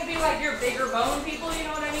is going to be like your bigger bone people, you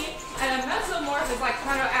know what I mean? And a mesomorph is like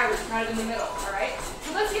kind of average, kind of in the middle, alright?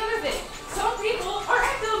 So that's the other thing. Some people are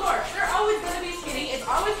ectomorphs. They're always going to be skinny. It's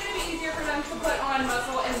always going to be easier for them to put on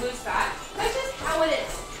muscle and lose fat. That's just how it is.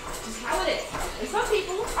 Just how it is. And some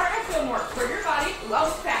people are ectomorphs, where your body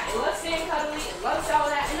loves fat. It loves staying cuddly. It loves all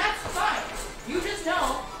of that, and that's fine. You just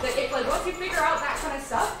know that if, like, once you figure out that kind of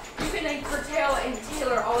stuff, you can then curtail and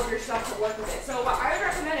tailor all of your stuff to work with it. So what I would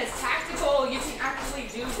recommend is tactical. You can actually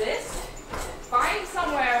do this. Find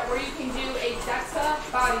somewhere where you can do a DEXA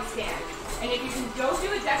body scan. And if you can go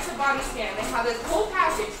do a DEXA body scan, they have this whole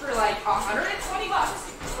package for like $120,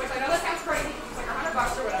 which I know that sounds crazy. It's like $100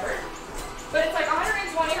 or whatever. But it's like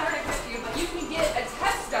 $120, $150, but you can get a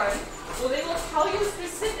test done. Well, they will tell you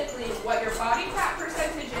specifically what your body fat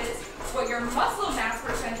percentage is, what your muscle mass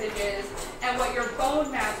percentage is, and what your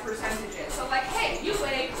bone mass percentage is. So like, hey, you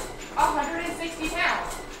weigh 160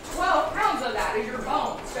 pounds. 12 pounds of that is your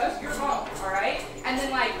bones, just your bones, all right? And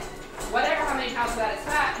then like, whatever, how many pounds of that is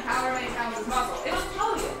fat, and however many pounds is muscle. It'll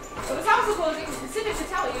tell you. But it's also specific to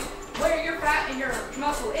tell you where your fat and your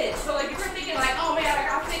muscle is. So like, if you're thinking like, oh man, I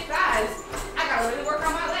got thick thighs, I gotta really work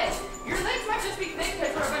on my legs. Your legs might just be thick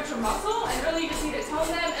because they're a bunch of muscle, and really you just need to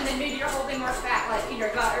tone them, and then maybe you're holding more fat like in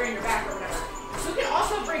your gut or in your back or whatever. So it can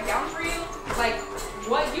also break down for you like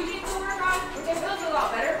what you need to work on, which I feel is a lot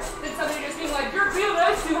better than somebody just being like, your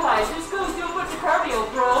BMI's too high, just go do a bunch of cardio,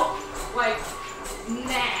 bro. Like,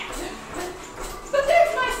 nah. But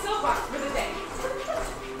there's my soapbox for the day.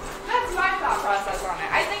 That's my thought process on it.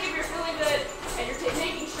 I think if you're feeling good and you're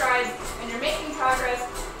making strides and you're making progress,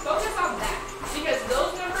 focus on that. Because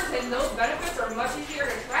those numbers and those benefits are much easier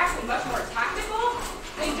to track and much more tactical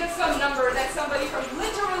than just some number that somebody from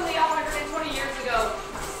literally 120 years ago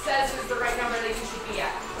says is the right number that you should be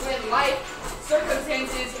at. When life,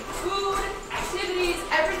 circumstances, food, activities,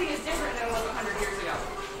 everything is different than it was 100 years ago.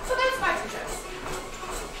 So that's my 2 cents.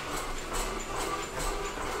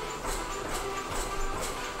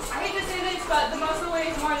 I hate to say this, but the muscle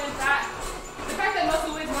weighs more than fat. The fact that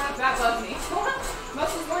muscle weighs more than fat bugs me.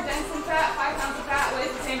 Muscle is more dense than fat. 5 pounds of fat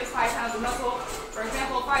weighs the same as 5 pounds of muscle. For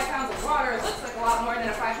example, 5 pounds of water looks like a lot more than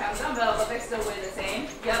a 5-pound dumbbell, but they still weigh the same.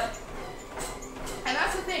 Yep. And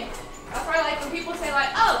that's the thing. That's why, like, when people say,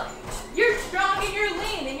 like, oh, you're strong and you're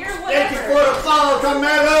lean and you're whatever. Thank you for the follow,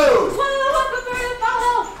 Camaro. Welcome for the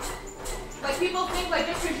follow. Like, people think, like,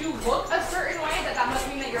 just because you look a certain way, that must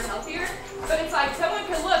mean that you're healthier. But it's like, someone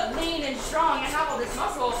can look lean and strong and have all this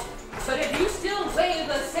muscle, but if you still weigh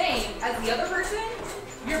the same as the other person,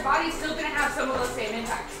 your body's still going to have some of those same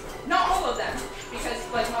impacts. Not all of them, because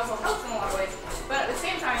like muscle helps in a lot of ways, but at the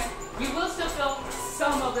same time, you will still feel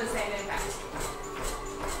some of the same impacts.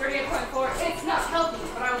 38.4, it's not healthy,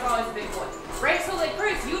 but I was always a big boy. Right? So like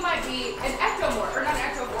Chris, you might be an ectomorph, or not an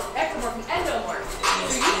ectomorph, an endomorph.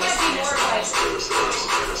 So you might be more like...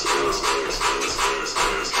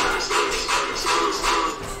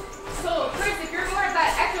 So Chris, if you're more of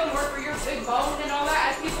that ectomorph, or you're big boned and all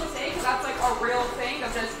that, as people say, because that's like a real thing of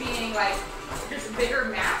just being like, just bigger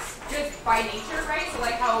mass, just by nature, right? So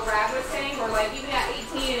like how Brad was saying, or like even at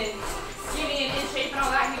 18 and skinny and in shape and all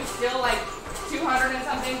that, he was still like 200 and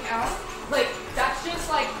something pounds. Like, that's just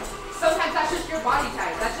like, sometimes that's just your body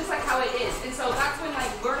type. That's just like how it is. And so that's when like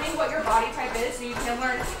learning what your body type is, so you can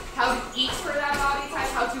learn how to eat for that body type,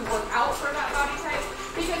 how to work out for that body type.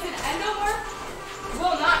 Because an endomorph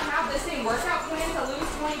will not have the same workout plan to lose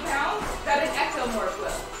 20 pounds that an ectomorph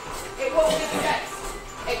will. It won't make sense.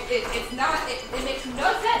 It's not, it makes no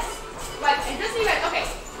sense. Like, and just so you guys, okay,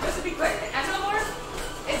 just to be clear, an endomorph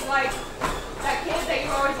is like that kid that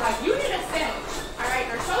you're always like, you need a sandwich, alright?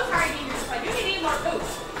 They're so tiny, you're just like, you need to eat more food,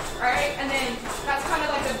 alright? And then that's kind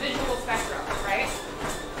of like the visual spectrum, right?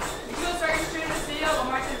 If you go start your stream in this video,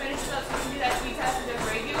 when Martin finishes up, so you can do that speed test and just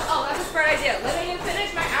rate you. Oh, that's a smart idea. Let me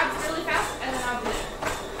finish my abs really fast, and then I'll do it.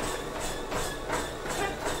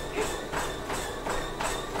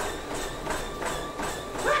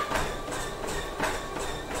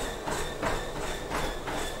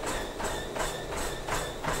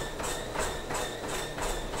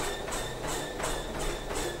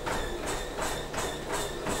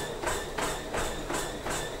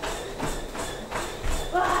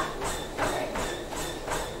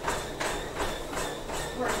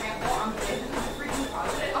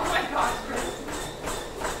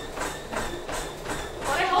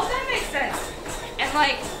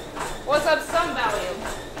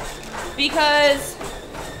 because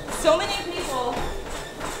so many people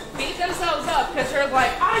beat themselves up because they're like,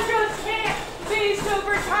 I just can't be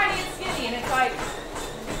super tiny and skinny. And it's like,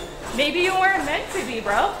 maybe you weren't meant to be,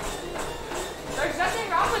 bro. There's nothing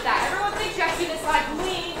wrong with that. Everyone thinks you have to be this like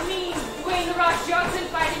lean, mean, Dwayne The Rock Johnson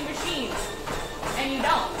fighting machine. And you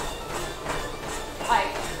don't. Like,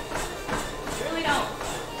 you really don't.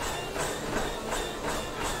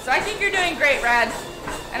 So I think you're doing great, Rad.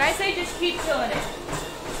 And I say just keep killing it.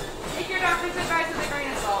 Take your doctor's advice with a grain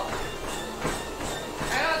of salt.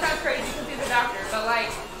 I know it sounds crazy because he's a doctor, but like,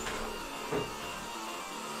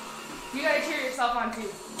 you gotta cheer yourself on too.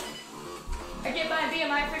 I get my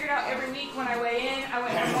BMI figured out every week when I weigh in. I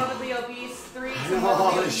went from morbidly obese 3 to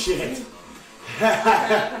morbidly obese. Shit.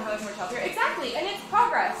 Exactly, and it's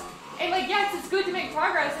progress. And like, yes, it's good to make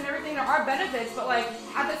progress and everything. There are benefits, but like,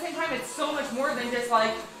 at the same time, it's so much more than just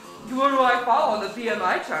like, what do I follow on the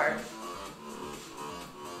BMI chart?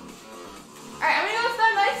 Alright, I'm gonna go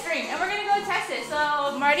start live stream, and we're gonna go test it.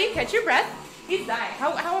 So, Marty, catch your breath. He's dying.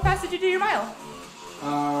 How fast did you do your mile?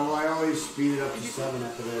 Well, I always speed it up to 7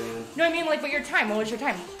 at the very end. No, I mean, like, but your time. What was your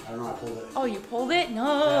time? I don't know, I pulled it. Oh, you pulled it? No.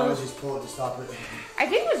 Yeah, I always just pull it to stop it. I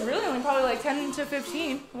think it was really only probably like 10 to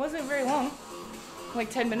 15. It wasn't very long.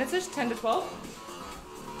 Like 10 minutes-ish, 10 to 12.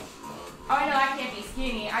 Oh, I know, I can't be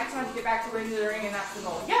skinny. I just want to get back to into the ring, and that's the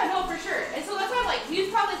goal. Yeah, no, for sure. And so that's why, like, he was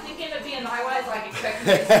probably thinking of BMI-wise, like, expecting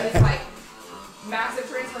to see this, like, massive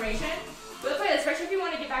transformation. But that's why, especially if you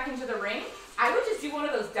want to get back into the ring, I would just do one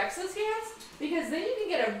of those DEXA scans, because then you can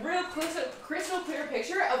get a real crystal clear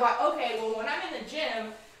picture of like, okay, well, when I'm in the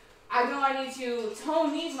gym, I know I need to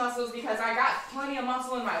tone these muscles because I got plenty of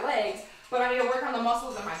muscle in my legs, but I need to work on the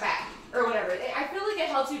muscles in my back, or whatever. I feel like it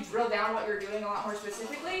helps you drill down what you're doing a lot more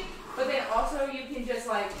specifically, but then also you can just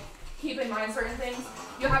like keep in mind certain things.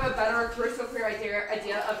 You'll have a better crystal clear idea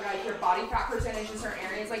of like your body fat percentage in certain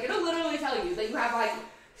areas. Like it'll literally tell you that you have like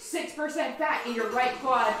 6% fat in your right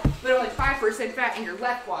quad, but only 5% fat in your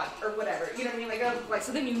left quad, or whatever. You know what I mean? Like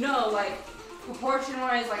so then you know, like,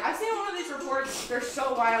 proportion-wise, like, I've seen one of these reports, they're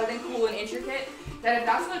so wild and cool and intricate, that if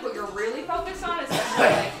that's, like, what you're really focused on, especially,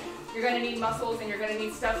 like, you're gonna need muscles and you're gonna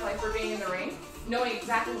need stuff, like, for being in the ring, knowing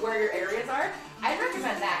exactly where your areas are, I'd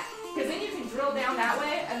recommend that. Because then you can drill down that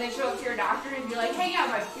way and then show up to your doctor and be like, hey, yeah,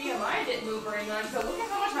 my BMI didn't move very much, so look at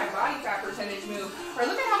how much my body fat percentage moved, or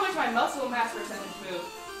look at how much my muscle mass percentage moved.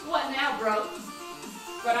 What now, bro?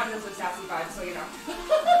 But I'm just a sassy vibe, so you know.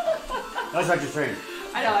 Let's start your stream.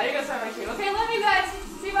 I know, I gotta go start my stream. Okay, love you guys.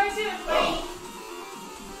 See you guys soon. Bye.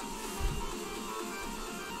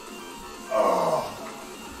 Oh.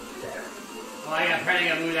 Oh, I got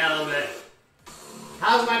to move that a little bit.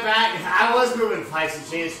 How's my back? I was moving pipes and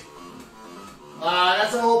cheese.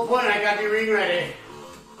 That's the whole point. I got to be ring ready.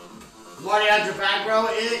 Marty, how's your back, bro?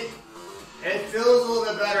 It feels a little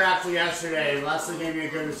bit better after yesterday. Leslie gave me a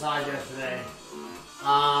good massage yesterday.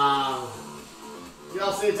 You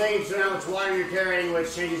also need to take into how much water you're carrying,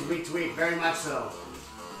 which changes week to week, very much so.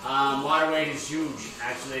 Water weight is huge,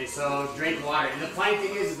 actually, so drink water. And the funny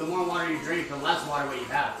thing is the more water you drink, the less water weight you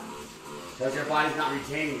have. Because your body's not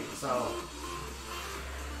retaining it, so.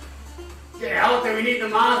 Get healthy, we need the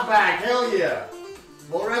moms back, hell yeah.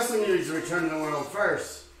 Well, wrestling needs to return to the world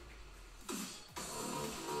first.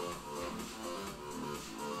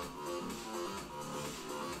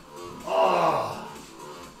 Oh,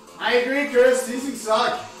 I agree, Chris. These things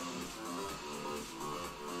suck.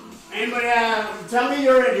 Anybody tell me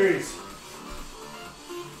your injuries.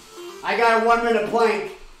 I got a 1-minute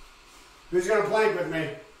plank. Who's gonna plank with me?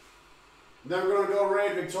 Then we're gonna go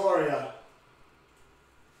raid Victoria.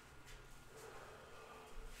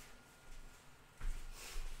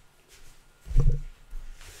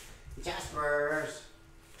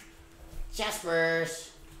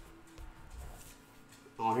 Jaspers.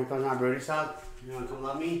 Oh, here comes my British dog. You wanna come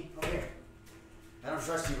love me? Over here. I don't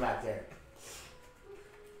trust you back there.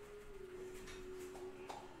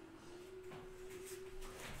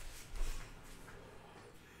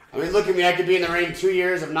 I mean, look at me. I could be in the ring 2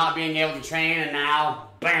 years of not being able to train, and now,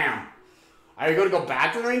 bam. Are you going to go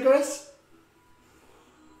back to the ring, Chris?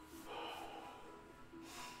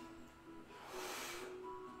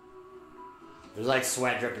 There's like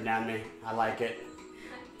sweat dripping down me. I like it.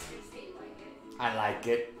 I like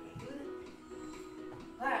it.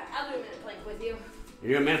 Alright, I'll do a minute plank with you.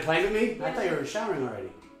 You're doing a minute plank with me? Yeah. I thought you were showering already.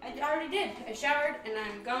 I already did. I showered and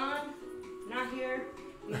I'm gone. Not here.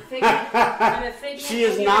 I'm a figment. I'm a figment. She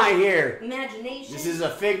is not here. Imagination. This is a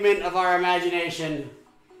figment of our imagination.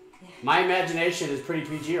 My imagination is pretty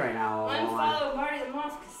PG right now. Unfollow Marty the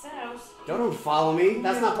Moth Casaus. Don't unfollow me.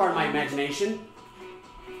 That's not part of my imagination.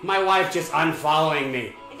 My wife just unfollowing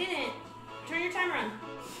me. I didn't. Turn your timer on.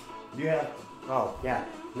 Yeah. Oh, yeah.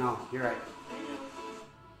 No, you're right.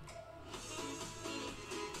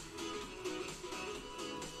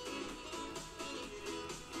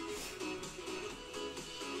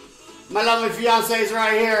 My lovely fiance is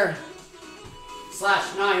right here.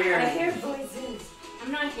 Slash, not here. I hear voices.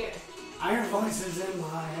 I'm not here. I hear voices in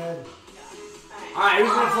my head. Yeah. Alright, who's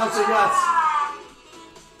gonna flex their guts?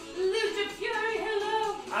 Lucha Fury,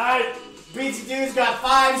 hello. Alright, Beatsy Dude's got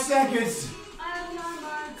 5 seconds. I'm on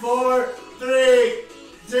Mark. 4, 3,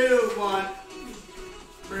 2, 1.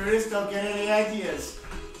 Brutus, don't get any ideas.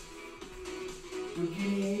 Don't get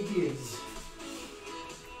any ideas.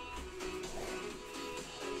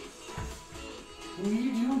 What are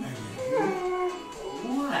you doing back there?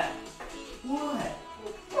 What? What?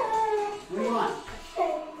 What do you want?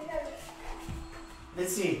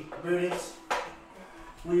 Let's see, Brutus.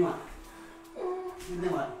 What do you want? And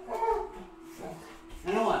then what?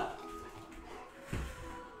 And then what?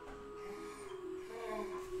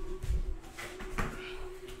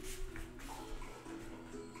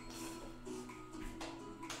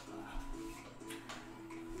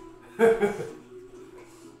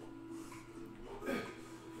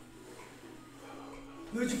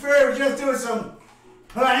 Lucifer, we're just doing some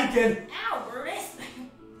planking. Ow, Brutus.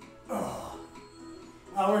 Oh.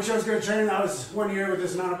 We're just going to train. I was 1 year with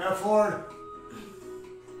this amount of effort.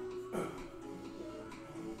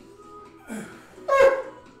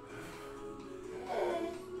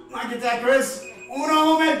 I get that, Chris. Uno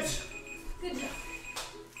moment. Good job.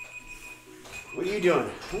 What are you doing?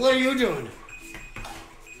 What are you doing?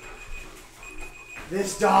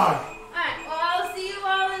 This dog. Alright, well, I'll see you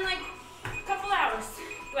all in like a couple hours.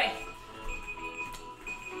 Wait.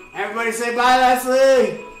 Everybody say bye,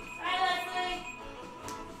 Leslie. Bye, Leslie.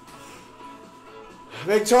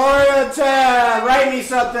 Victoria, write me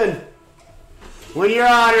something. When you're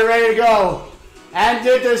on, you're ready to go. And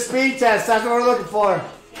did the speed test. That's what we're looking for.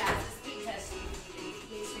 Yeah, the speed test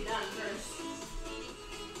needs to be done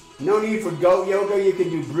first. No need for goat yoga. You can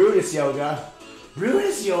do Brutus yoga.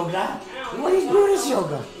 Brutus yoga? What is Brutus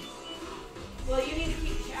yoga? Well, you need to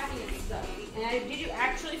keep chatting and stuff. And did you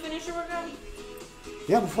actually finish your workout?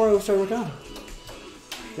 Yeah, before I start working out.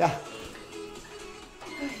 Yeah.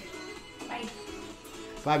 Bye.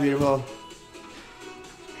 Bye, beautiful.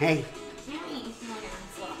 Hey. Oh, yeah,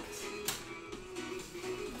 it's locked.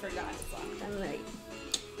 Forgot it's locked. I'm late.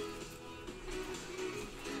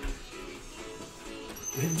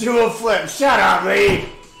 Do a flip. Shut up, Lee.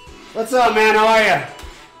 What's up, man? How are you?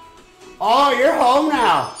 Oh, you're home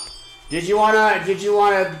now. Did you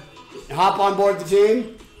wanna hop on board the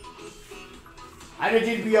team? I did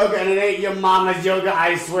DDP yoga and it ain't your mama's yoga,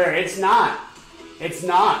 I swear. It's not. It's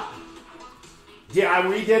not. Yeah,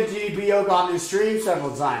 we did DDP yoga on the stream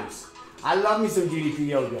several times. I love me some DDP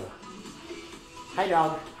yoga. Hi,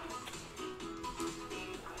 dog.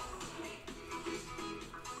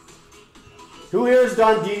 Who here has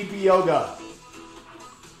done DDP yoga?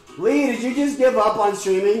 Lee, did you just give up on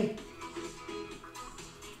streaming?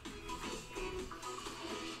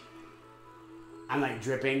 I'm like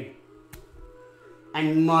dripping.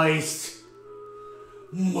 I'm moist.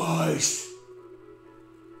 Moist.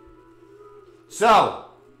 So,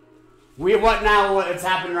 what's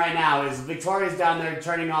happening right now is Victoria's down there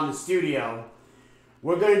turning on the studio.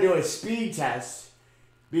 We're going to do a speed test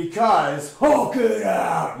because, oh, good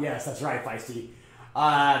out. Yes, that's right, Feisty.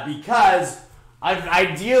 Because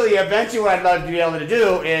ideally, eventually what I'd love to be able to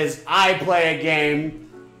do is I play a game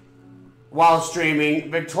while streaming,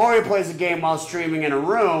 Victoria plays a game while streaming in a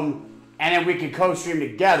room, and then we can co-stream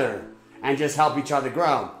together and just help each other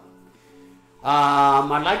grow.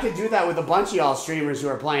 I'd like to do that with a bunch of y'all streamers who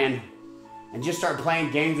are playing, and just start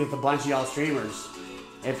playing games with a bunch of y'all streamers.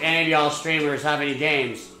 If any of y'all streamers have any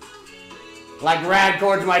games. Like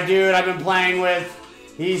Radcord's my dude I've been playing with.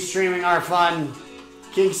 He's streaming our fun.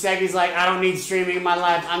 King Seggy's like, I don't need streaming in my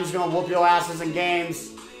life. I'm just gonna whoop your asses in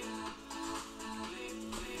games.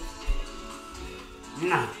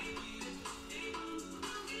 Nah.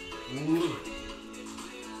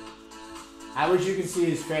 I wish you could see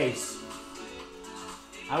his face.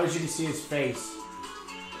 I wish you could see his face.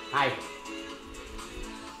 Hi.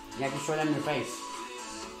 You have to show them your face.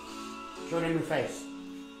 Show them your face.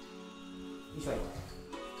 This way.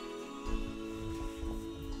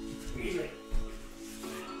 This way.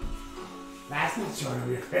 That's not showing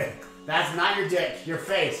them your face. That's not your dick. Your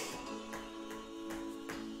face.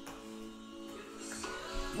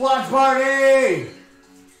 Watch party!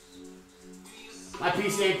 My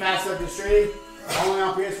PC ain't fast enough to stream. Only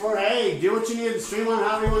on PS4. Hey, do what you need to stream on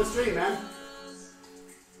however you want to stream, man.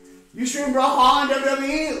 You stream Brawlhalla on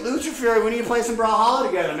WWE? Lucha Fury, we need to play some Brawlhalla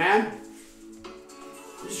together, man.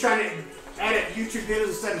 I'm just trying to edit YouTube videos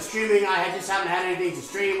instead of streaming. I just haven't had anything to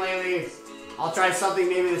stream lately. I'll try something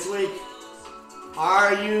maybe this week.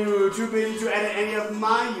 Are you too busy to edit any of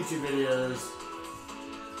my YouTube videos?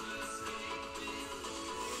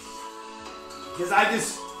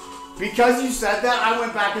 Because you said that, I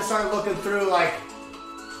went back and started looking through, like,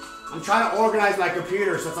 I'm trying to organize my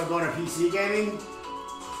computer since I'm going to PC gaming.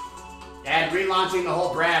 And relaunching the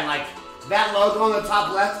whole brand. Like, that logo on the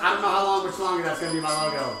top left, I don't know much longer that's going to be my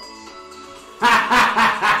logo.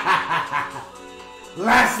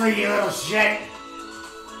 Leslie, you little shit.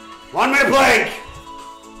 1 minute blank.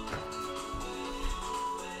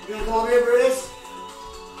 You gonna come over here for this?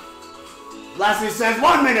 Leslie says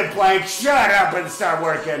 1 minute blank. Shut up and start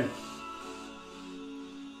working.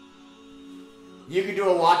 You can do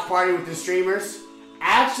a watch party with the streamers.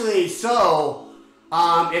 Actually, so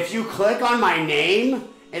if you click on my name,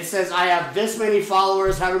 it says I have this many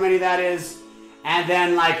followers, however many that is, and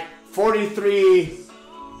then like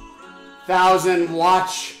 43,000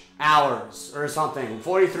 watch hours or something.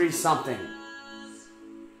 43 something.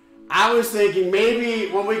 I was thinking maybe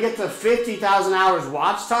when we get to 50,000 hours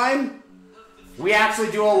watch time, we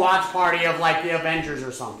actually do a watch party of like the Avengers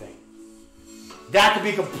or something. That could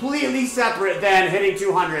be completely separate than hitting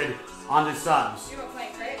 200 on the subs. You have a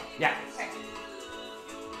plank, right? Yeah. Okay.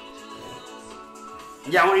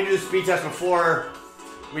 Yeah, I want you to do the speed test before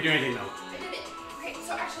we do anything though. I did it. Okay,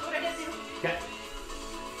 so actually what I did do... Okay.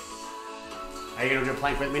 Are you gonna do a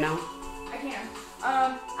plank with me now? I can.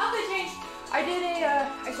 Outfit change. I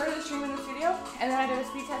started the stream in the studio, and then I did a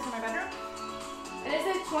speed test in my bedroom. And it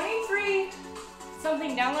said 23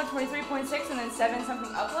 something download, 23.6, and then 7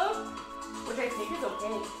 something upload, which I think is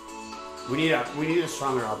okay. We need a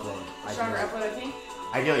stronger upload. Stronger upload, I think.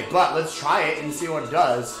 Ideally, but let's try it and see what it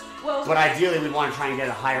does. Well, but ideally, we want to try and get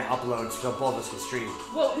a higher upload so both of us can stream.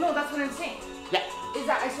 Well, no, that's what I'm saying. Yeah. Is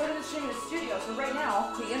that I started the stream in the studio, so right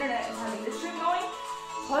now the internet is having this stream going,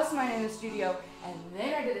 plus mine in the studio, and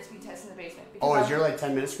then I did a speed test in the basement. Oh, is your like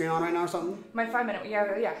 10-minute screen on right now or something? My 5-minute,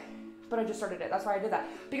 yeah. But I just started it. That's why I did that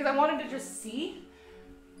because I wanted to just see.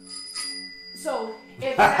 So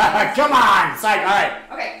if come on, psych. All right.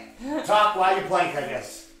 Okay. Talk while you plank, I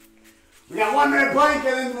guess. We got 1 minute plank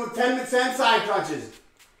and then 10 side crunches.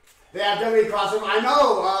 They have WWE crossover. I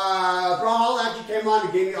know. Bro Hall actually came on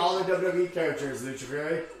and gave me all the WWE characters, Lucha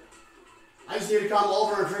Fury. I just need to come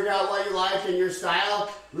over and figure out what you like and your style.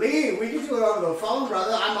 Lee, we can do it over the phone,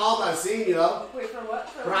 brother. I'm all about seeing you, though. Wait, for what?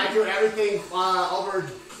 But I do everything over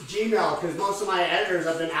Gmail because most of my editors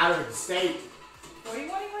have been out of the state. What do you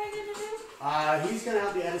want to do? He's going to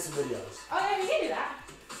help me edit some videos. Oh, yeah, he can do that.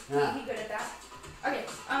 Yeah. He's good at that. Okay,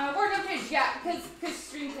 wardrobe change, yeah, because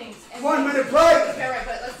stream things. And 1 minute plank! Okay, right,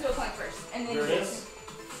 but let's do a plank first. And then There it is.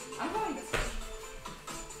 I'm going this way.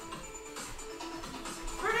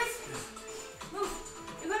 Curtis, move.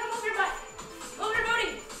 You're gonna move your butt. Move your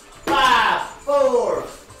booty. 5, 4,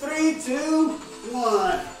 3, 2,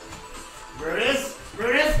 1. Brutus,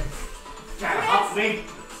 try to help me.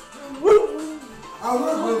 Woo! I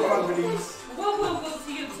will move companies. Whoa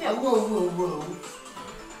to you too. Whoa.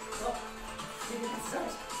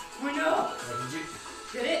 Oh no! Did you?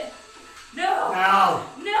 Did it? No! No!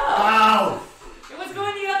 No! No! It was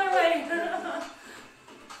going the other way.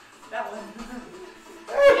 That one.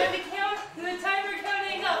 You have to count the timer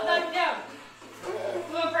counting up, not down.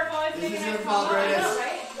 Blue and purple is This making is it your fault, fall. I know, Brutus.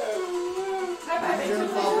 right? This is your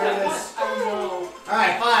fault, Brutus. I know.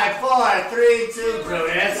 Alright, 5, 4, 3, 2,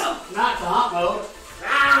 Brutus. Not the hump mode.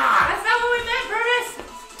 Ah! That's not what we meant, Brutus!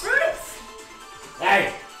 Brutus!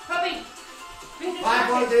 Hey! Puppy! 5,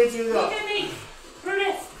 4, 3, 2, go. Look at me!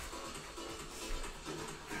 Brutus!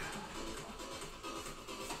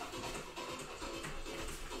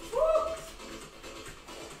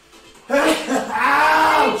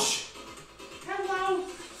 Ouch! Hello!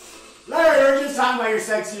 Larry, we're just talking about your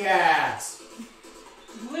sexy ass.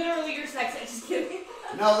 Literally, you're sexy. Just kidding.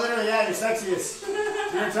 No, literally, yeah, you're sexiest. We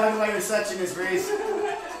were talking about your sexiness, Grace.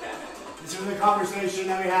 This was a conversation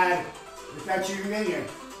that we had without you even in here.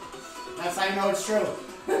 That's how you know it's true.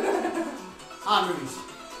 On movies.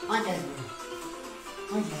 On guys movies.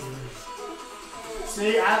 On guys movies.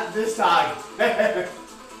 See, this time.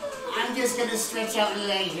 I'm just gonna stretch out and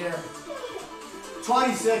lay here.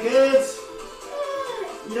 20 seconds.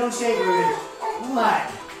 You don't shake, Rudy.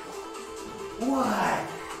 What?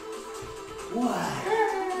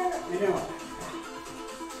 You doing?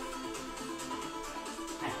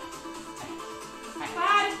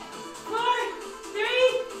 5, 4,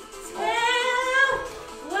 3, 2,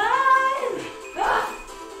 1.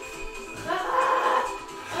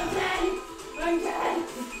 I'm dead.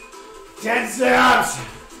 10 sit-ups.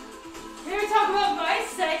 Can we talk about my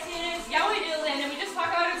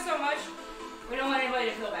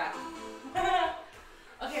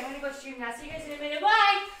See you guys in a minute.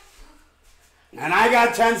 Bye. And I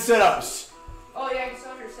got 10 sit-ups. Oh yeah, you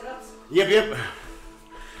saw your sit-ups? Yep.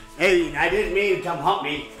 Hey, I didn't mean to come hump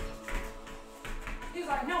me. He's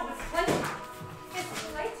like, no, it's playtime. It's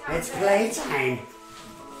playtime. It's playtime.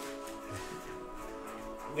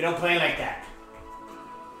 We don't play like that.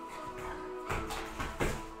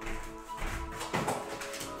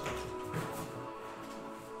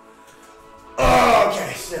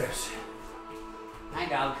 Okay, sitters. Hi,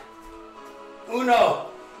 dog. Uno.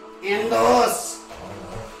 En dos.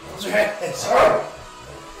 Tres.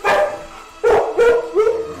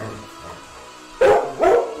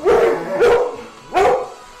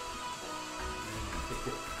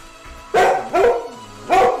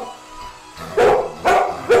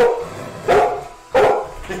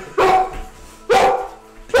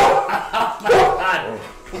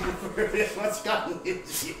 What's gotten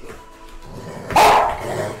into you?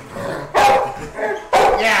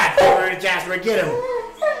 Yeah, Jasper, get him.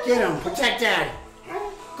 Get him. Protect Dad.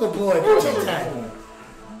 Good boy. Protect Dad.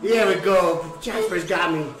 There we go. Jasper's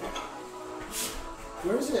got me.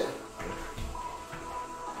 Where is it?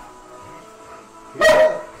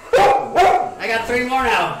 I got 3 more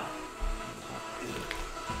now.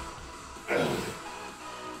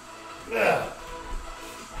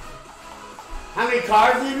 How many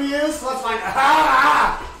cards did we use? Let's find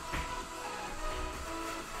out.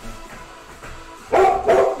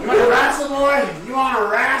 You want to wrestle, boy? You want to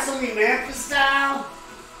wrestle me Memphis style?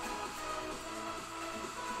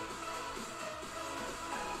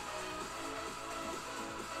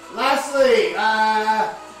 Leslie,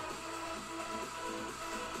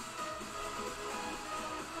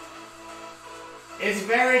 it's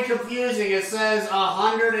very confusing. It says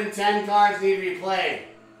 110 cards need to be played.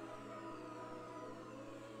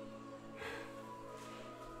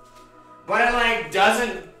 But it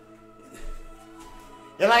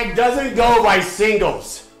doesn't go by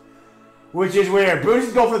singles, which is weird.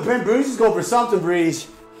 Bruises go for the pin, bruises go for something, Breeze.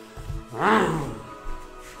 Are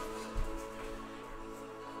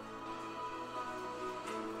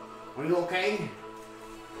you okay?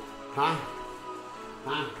 Huh?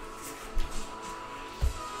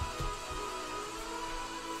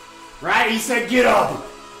 Right? He said get up.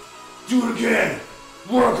 Do it again.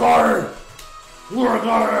 Work harder. Work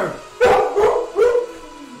harder.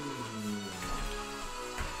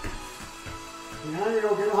 No, you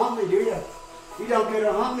don't get a hump me, do you? You don't get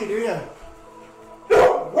a hump me, do you?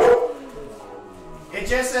 It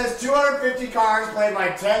just says 250 cards played by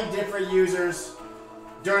 10 different users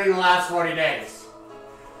during the last 40 days.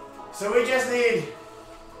 So we just need,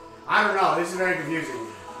 I don't know, this is very confusing.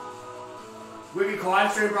 We can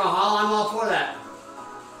quad stream Brawlhalla, I'm all for that.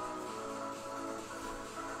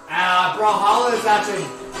 Brawlhalla is actually...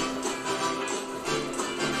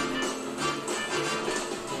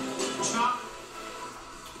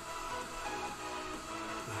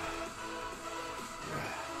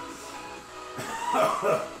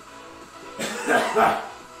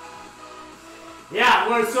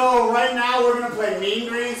 Yeah, so right now we're gonna play Mean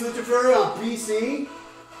Greens Luchafury on PC.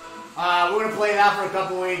 We're gonna play that for a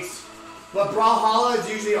couple weeks. But Brawlhalla is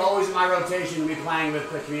usually always in my rotation to be playing with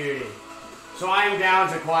the community. So I am down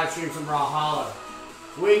to quad stream some Brawlhalla.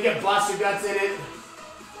 We can get Buster Guts in it.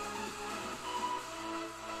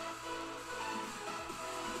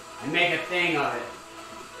 And make a thing of it.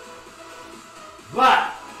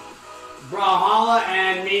 But Brawlhalla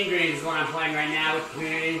and Mean Greens is what I'm playing right now with the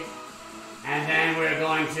community. And then we're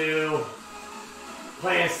going to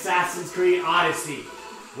play Assassin's Creed Odyssey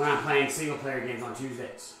when I'm playing single player games on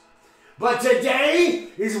Tuesdays. But today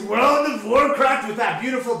is World of Warcraft with that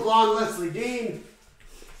beautiful blonde Leslie Dean.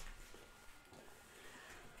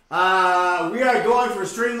 We are going for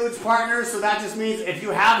Streamloot's partners, so that just means if you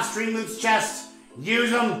have Streamloot's chest, use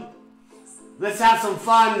them. Let's have some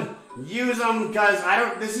fun. Use them, because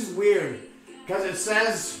this is weird. Because it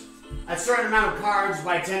says a certain amount of cards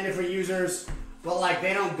by 10 different users, but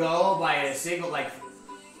they don't go by a single,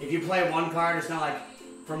 if you play one card, it's not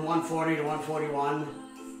from 140 to 141.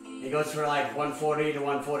 It goes for 140 to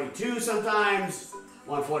 142 sometimes,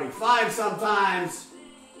 145 sometimes.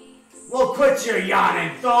 Well, quit your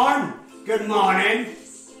yawning, Thorn. Good morning.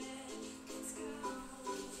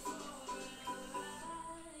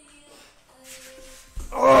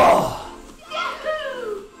 Oh.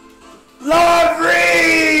 Lord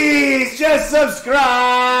Reese just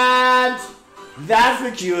subscribed. That's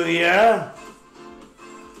peculiar.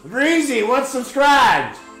 Breezy, what's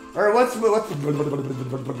subscribed? Or what's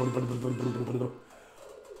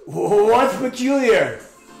peculiar?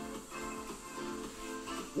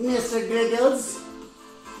 Mr. Giggles.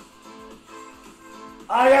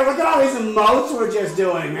 Oh yeah, look at all these emotes we're just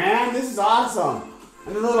doing, man. This is awesome.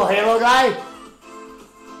 And the little Halo guy.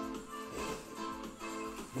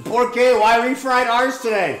 4K, why refried ours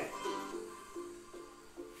today?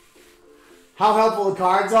 How helpful the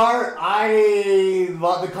cards are?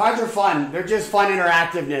 The cards are fun. They're just fun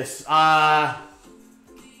interactiveness.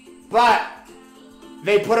 But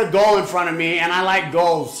they put a goal in front of me, and I like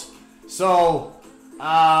goals. So,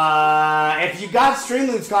 if you got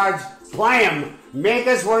Streamloots cards, play them. Make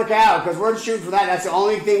us work out, because we're shooting for that. That's the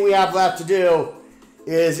only thing we have left to do,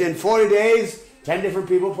 is in 40 days, 10 different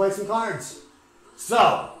people play some cards.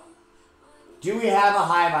 So, do we have a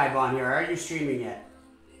high vibe on here? Are you streaming yet?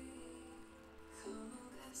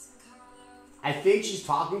 I think she's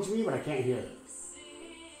talking to me, but I can't hear it.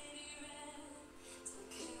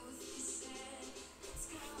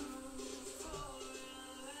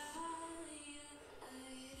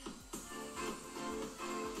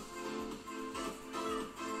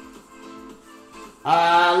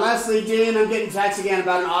 Leslie Dean, I'm getting texts again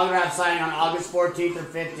about an autograph signing on August 14th or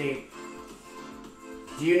 15th.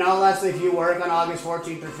 Do you know, Leslie, if you work on August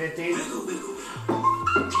 14th or 15th?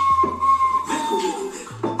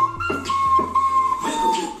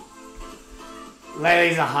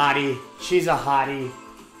 Leslie's a hottie. She's a hottie.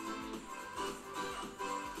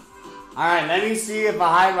 Alright, let me see if a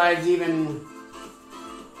high ride's even...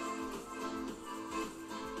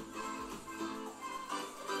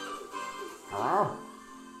 Hello?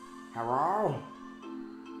 Hello?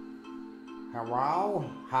 Hello?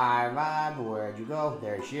 High vibe, where'd you go?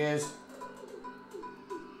 There she is.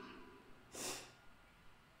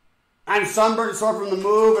 I'm sunburned and sore from the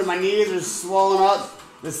move, and my knees are swollen up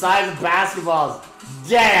the size of basketballs.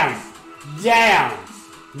 Damn! Damn!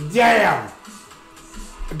 Damn!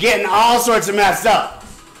 Getting all sorts of messed up.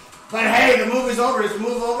 But hey, the move is over. Is the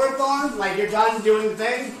move over, Thorn? Like you're done doing the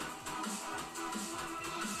thing?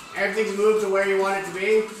 Everything's moved to where you want it to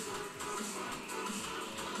be?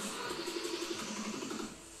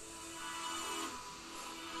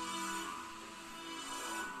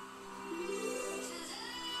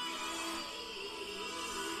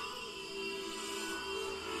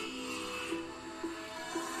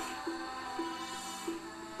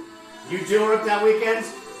 You do work that weekend?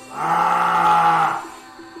 Ah!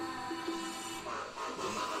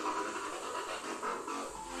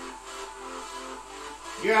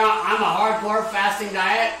 I'm a hardcore fasting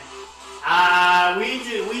diet.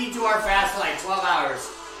 We do our fast for like 12 hours.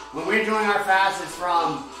 When we're doing our fast, it's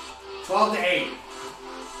from 12 to 8.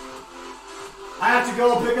 I have to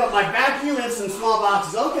go pick up my vacuum and some small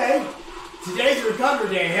boxes. Okay, today's recovery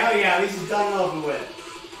day. Hell yeah, this is done and over with.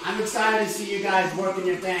 I'm excited to see you guys working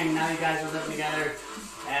your thing now you guys are living together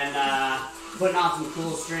and putting on some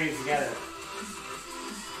cool strings together.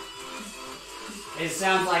 It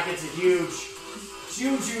sounds like it's a huge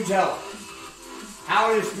help. How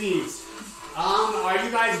are your speeds? Are you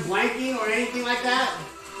guys blanking or anything like that?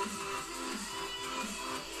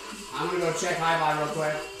 I'm gonna go check high vibe real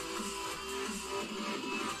quick.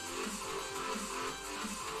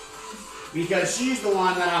 Because she's the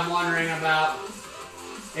one that I'm wondering about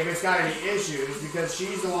if it's got any issues, because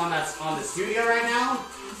she's the one that's on the studio right now.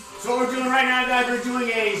 So what we're doing right now, guys, we're doing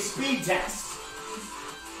a speed test.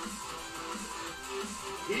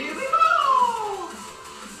 Here we go!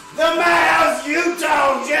 The Madhouse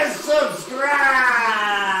Yuto just subscribed!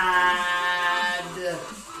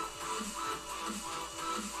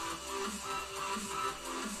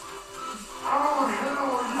 Oh,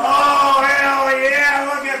 hell yeah!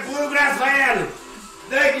 Look at Bluegrass Land!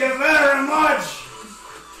 Thank you very much!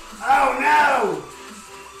 Oh no!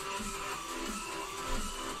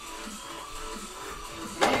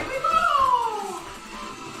 Here we go!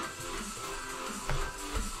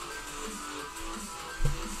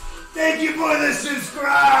 Thank you for the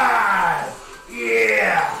subscribe!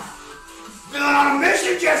 Yeah! Feeling on a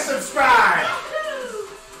mission, just subscribe!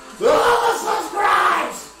 All the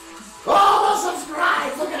subscribes! All the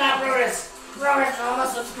subscribes! Look at that, Brutus! Brutus, all the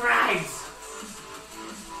subscribes!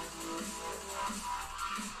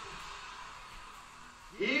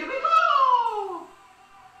 Here we go!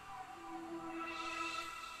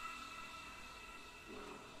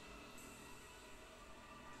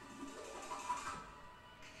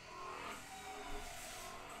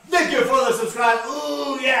 Thank you for the subscribe.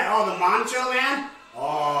 Ooh, yeah. Oh, the Mancho, man.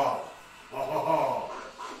 Oh. Oh.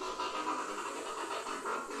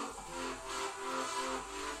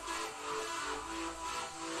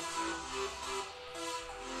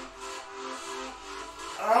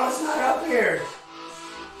 Oh, it's not up here.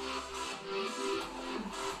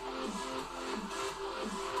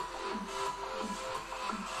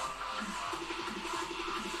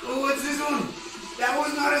 Ooh, what's this one? That was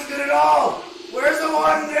not as good at all. Where's the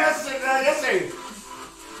one yesterday?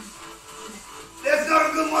 That's not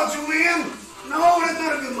a good macho man. No, that's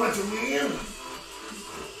not a good macho man.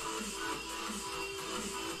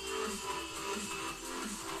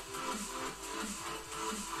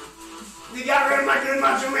 You got rid of my good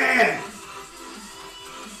macho man.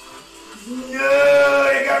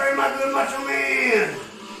 No, you got rid of my good macho man.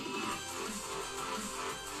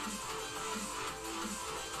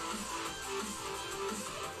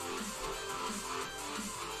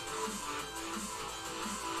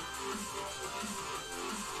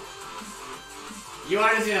 You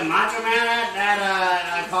want to see the Macho Man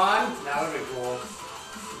at con? That would be cool.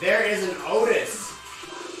 There is an Otis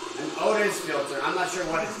filter. I'm not sure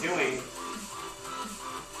what it's doing,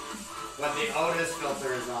 but the Otis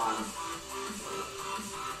filter is on.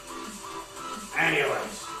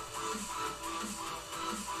 Anyways.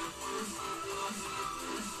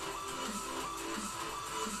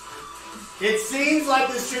 It seems like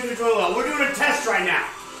this stream is doing well. We're doing a test right now.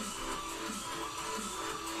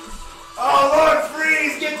 Oh, Lord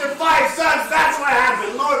Freeze, get your 5 subs. That's what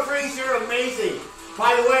happened. Lord Freeze, you're amazing.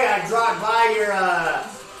 By the way, I dropped by your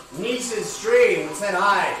niece's stream and said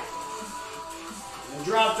hi. And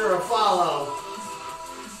dropped her a follow.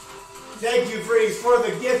 Thank you, Freeze, for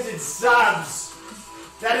the gifted subs.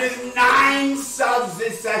 That is 9 subs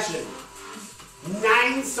this session.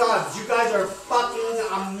 9 subs. You guys are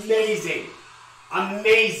fucking amazing.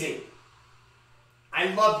 Amazing.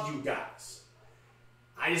 I love you guys.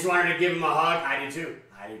 I just wanted to give him a hug. I do too.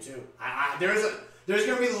 I do too. There's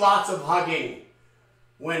gonna be lots of hugging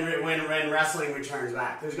when wrestling returns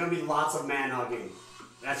back. There's gonna be lots of man hugging.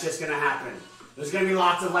 That's just gonna happen. There's gonna be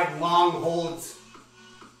lots of like long holds.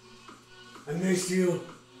 I missed you.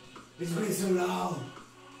 It's been so long.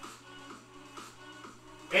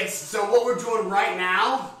 So what we're doing right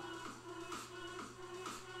now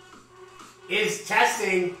is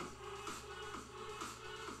testing.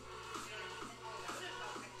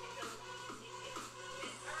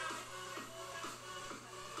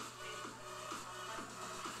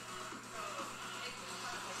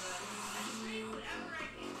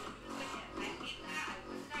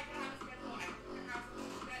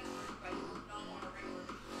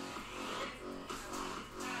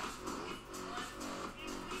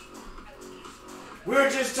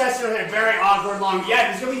 We're just testing a very awkward long.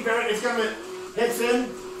 Yeah, it's gonna be it's gonna be hips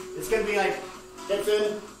in. It's gonna be like hips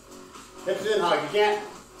in, hug. You can't.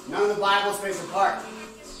 None of the Bible space apart.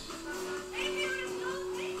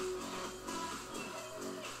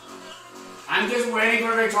 I'm just waiting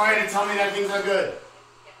for Victoria to tell me that things are good.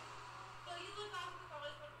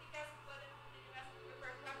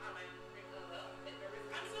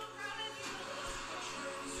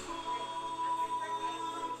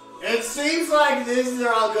 It seems like these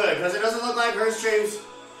are all good, because it doesn't look like her streams.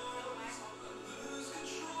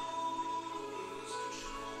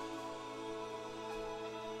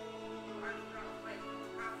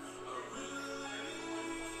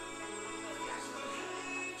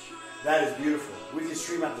 That is beautiful. We can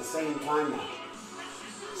stream at the same time now.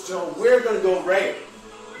 So we're going to go raid.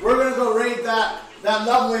 We're going to go raid that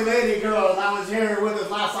lovely lady girl that was here with us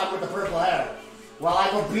last time with the purple hair. While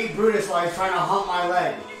I go beat Brutus while he's trying to hump my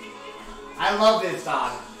leg. I love this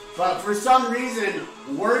dog. But for some reason,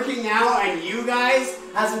 working out and you guys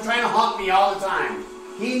has been trying to hump me all the time.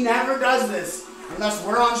 He never does this unless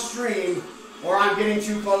we're on stream or I'm getting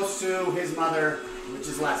too close to his mother, which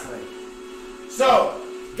is Leslie. So,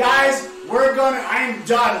 guys, I am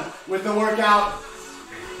done with the workout.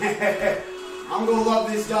 I'm gonna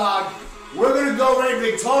love this dog. We're gonna go raid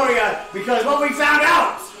Victoria because what we found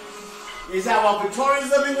out is that while Victoria's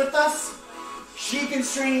living with us, she can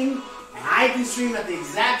stream and I can stream at the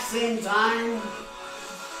exact same time.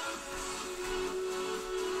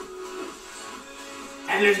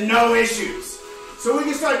 And there's no issues. So we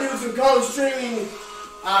can start doing some co-streaming.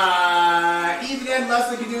 Even then,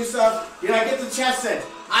 Leslie can do stuff. You know, I get the chest sent.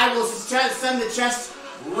 I will send the chest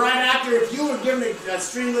right after. If you were given a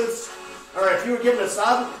Streamloots, or if you were given a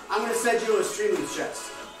sub, I'm going to send you a Streamloots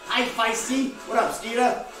chest. Hi, Feisty. What up,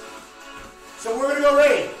 Skeeta? So we're going to go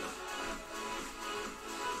raid.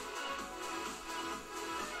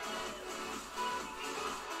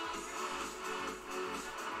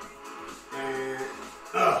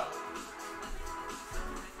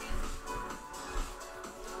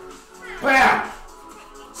 Bam!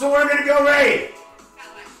 So we're gonna go raid.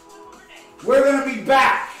 We're gonna be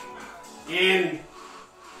back in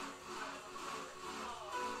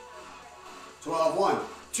 12-1.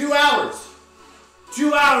 2 hours.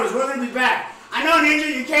 2 hours, we're gonna be back. I know, Ninja,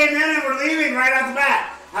 you came in and we're leaving right off the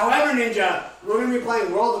bat. However, Ninja, we're gonna be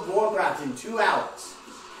playing World of Warcraft in 2 hours.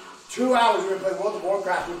 2 hours we're going to play World of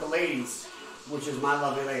Warcraft with the ladies, which is my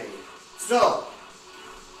lovely lady. So,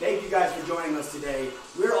 thank you guys for joining us today.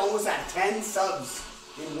 We're almost at 10 subs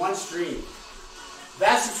in one stream.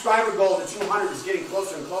 That subscriber goal to 200 is getting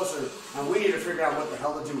closer and closer, and we need to figure out what the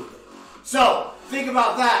hell to do with it. So, think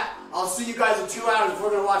about that. I'll see you guys in 2 hours if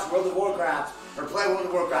we're going to watch World of Warcraft or play World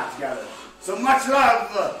of Warcraft together. So much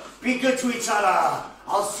love. Be good to each other.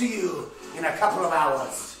 I'll see you in a couple of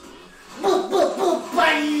hours. Boop, boop, boop,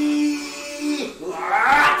 bye.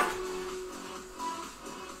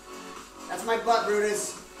 That's my butt,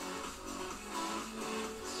 Brutus.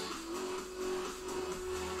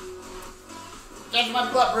 That's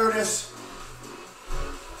my butt, Brutus.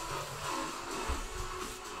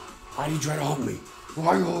 Why do you try to hump me? Why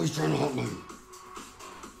are you always trying to hump me?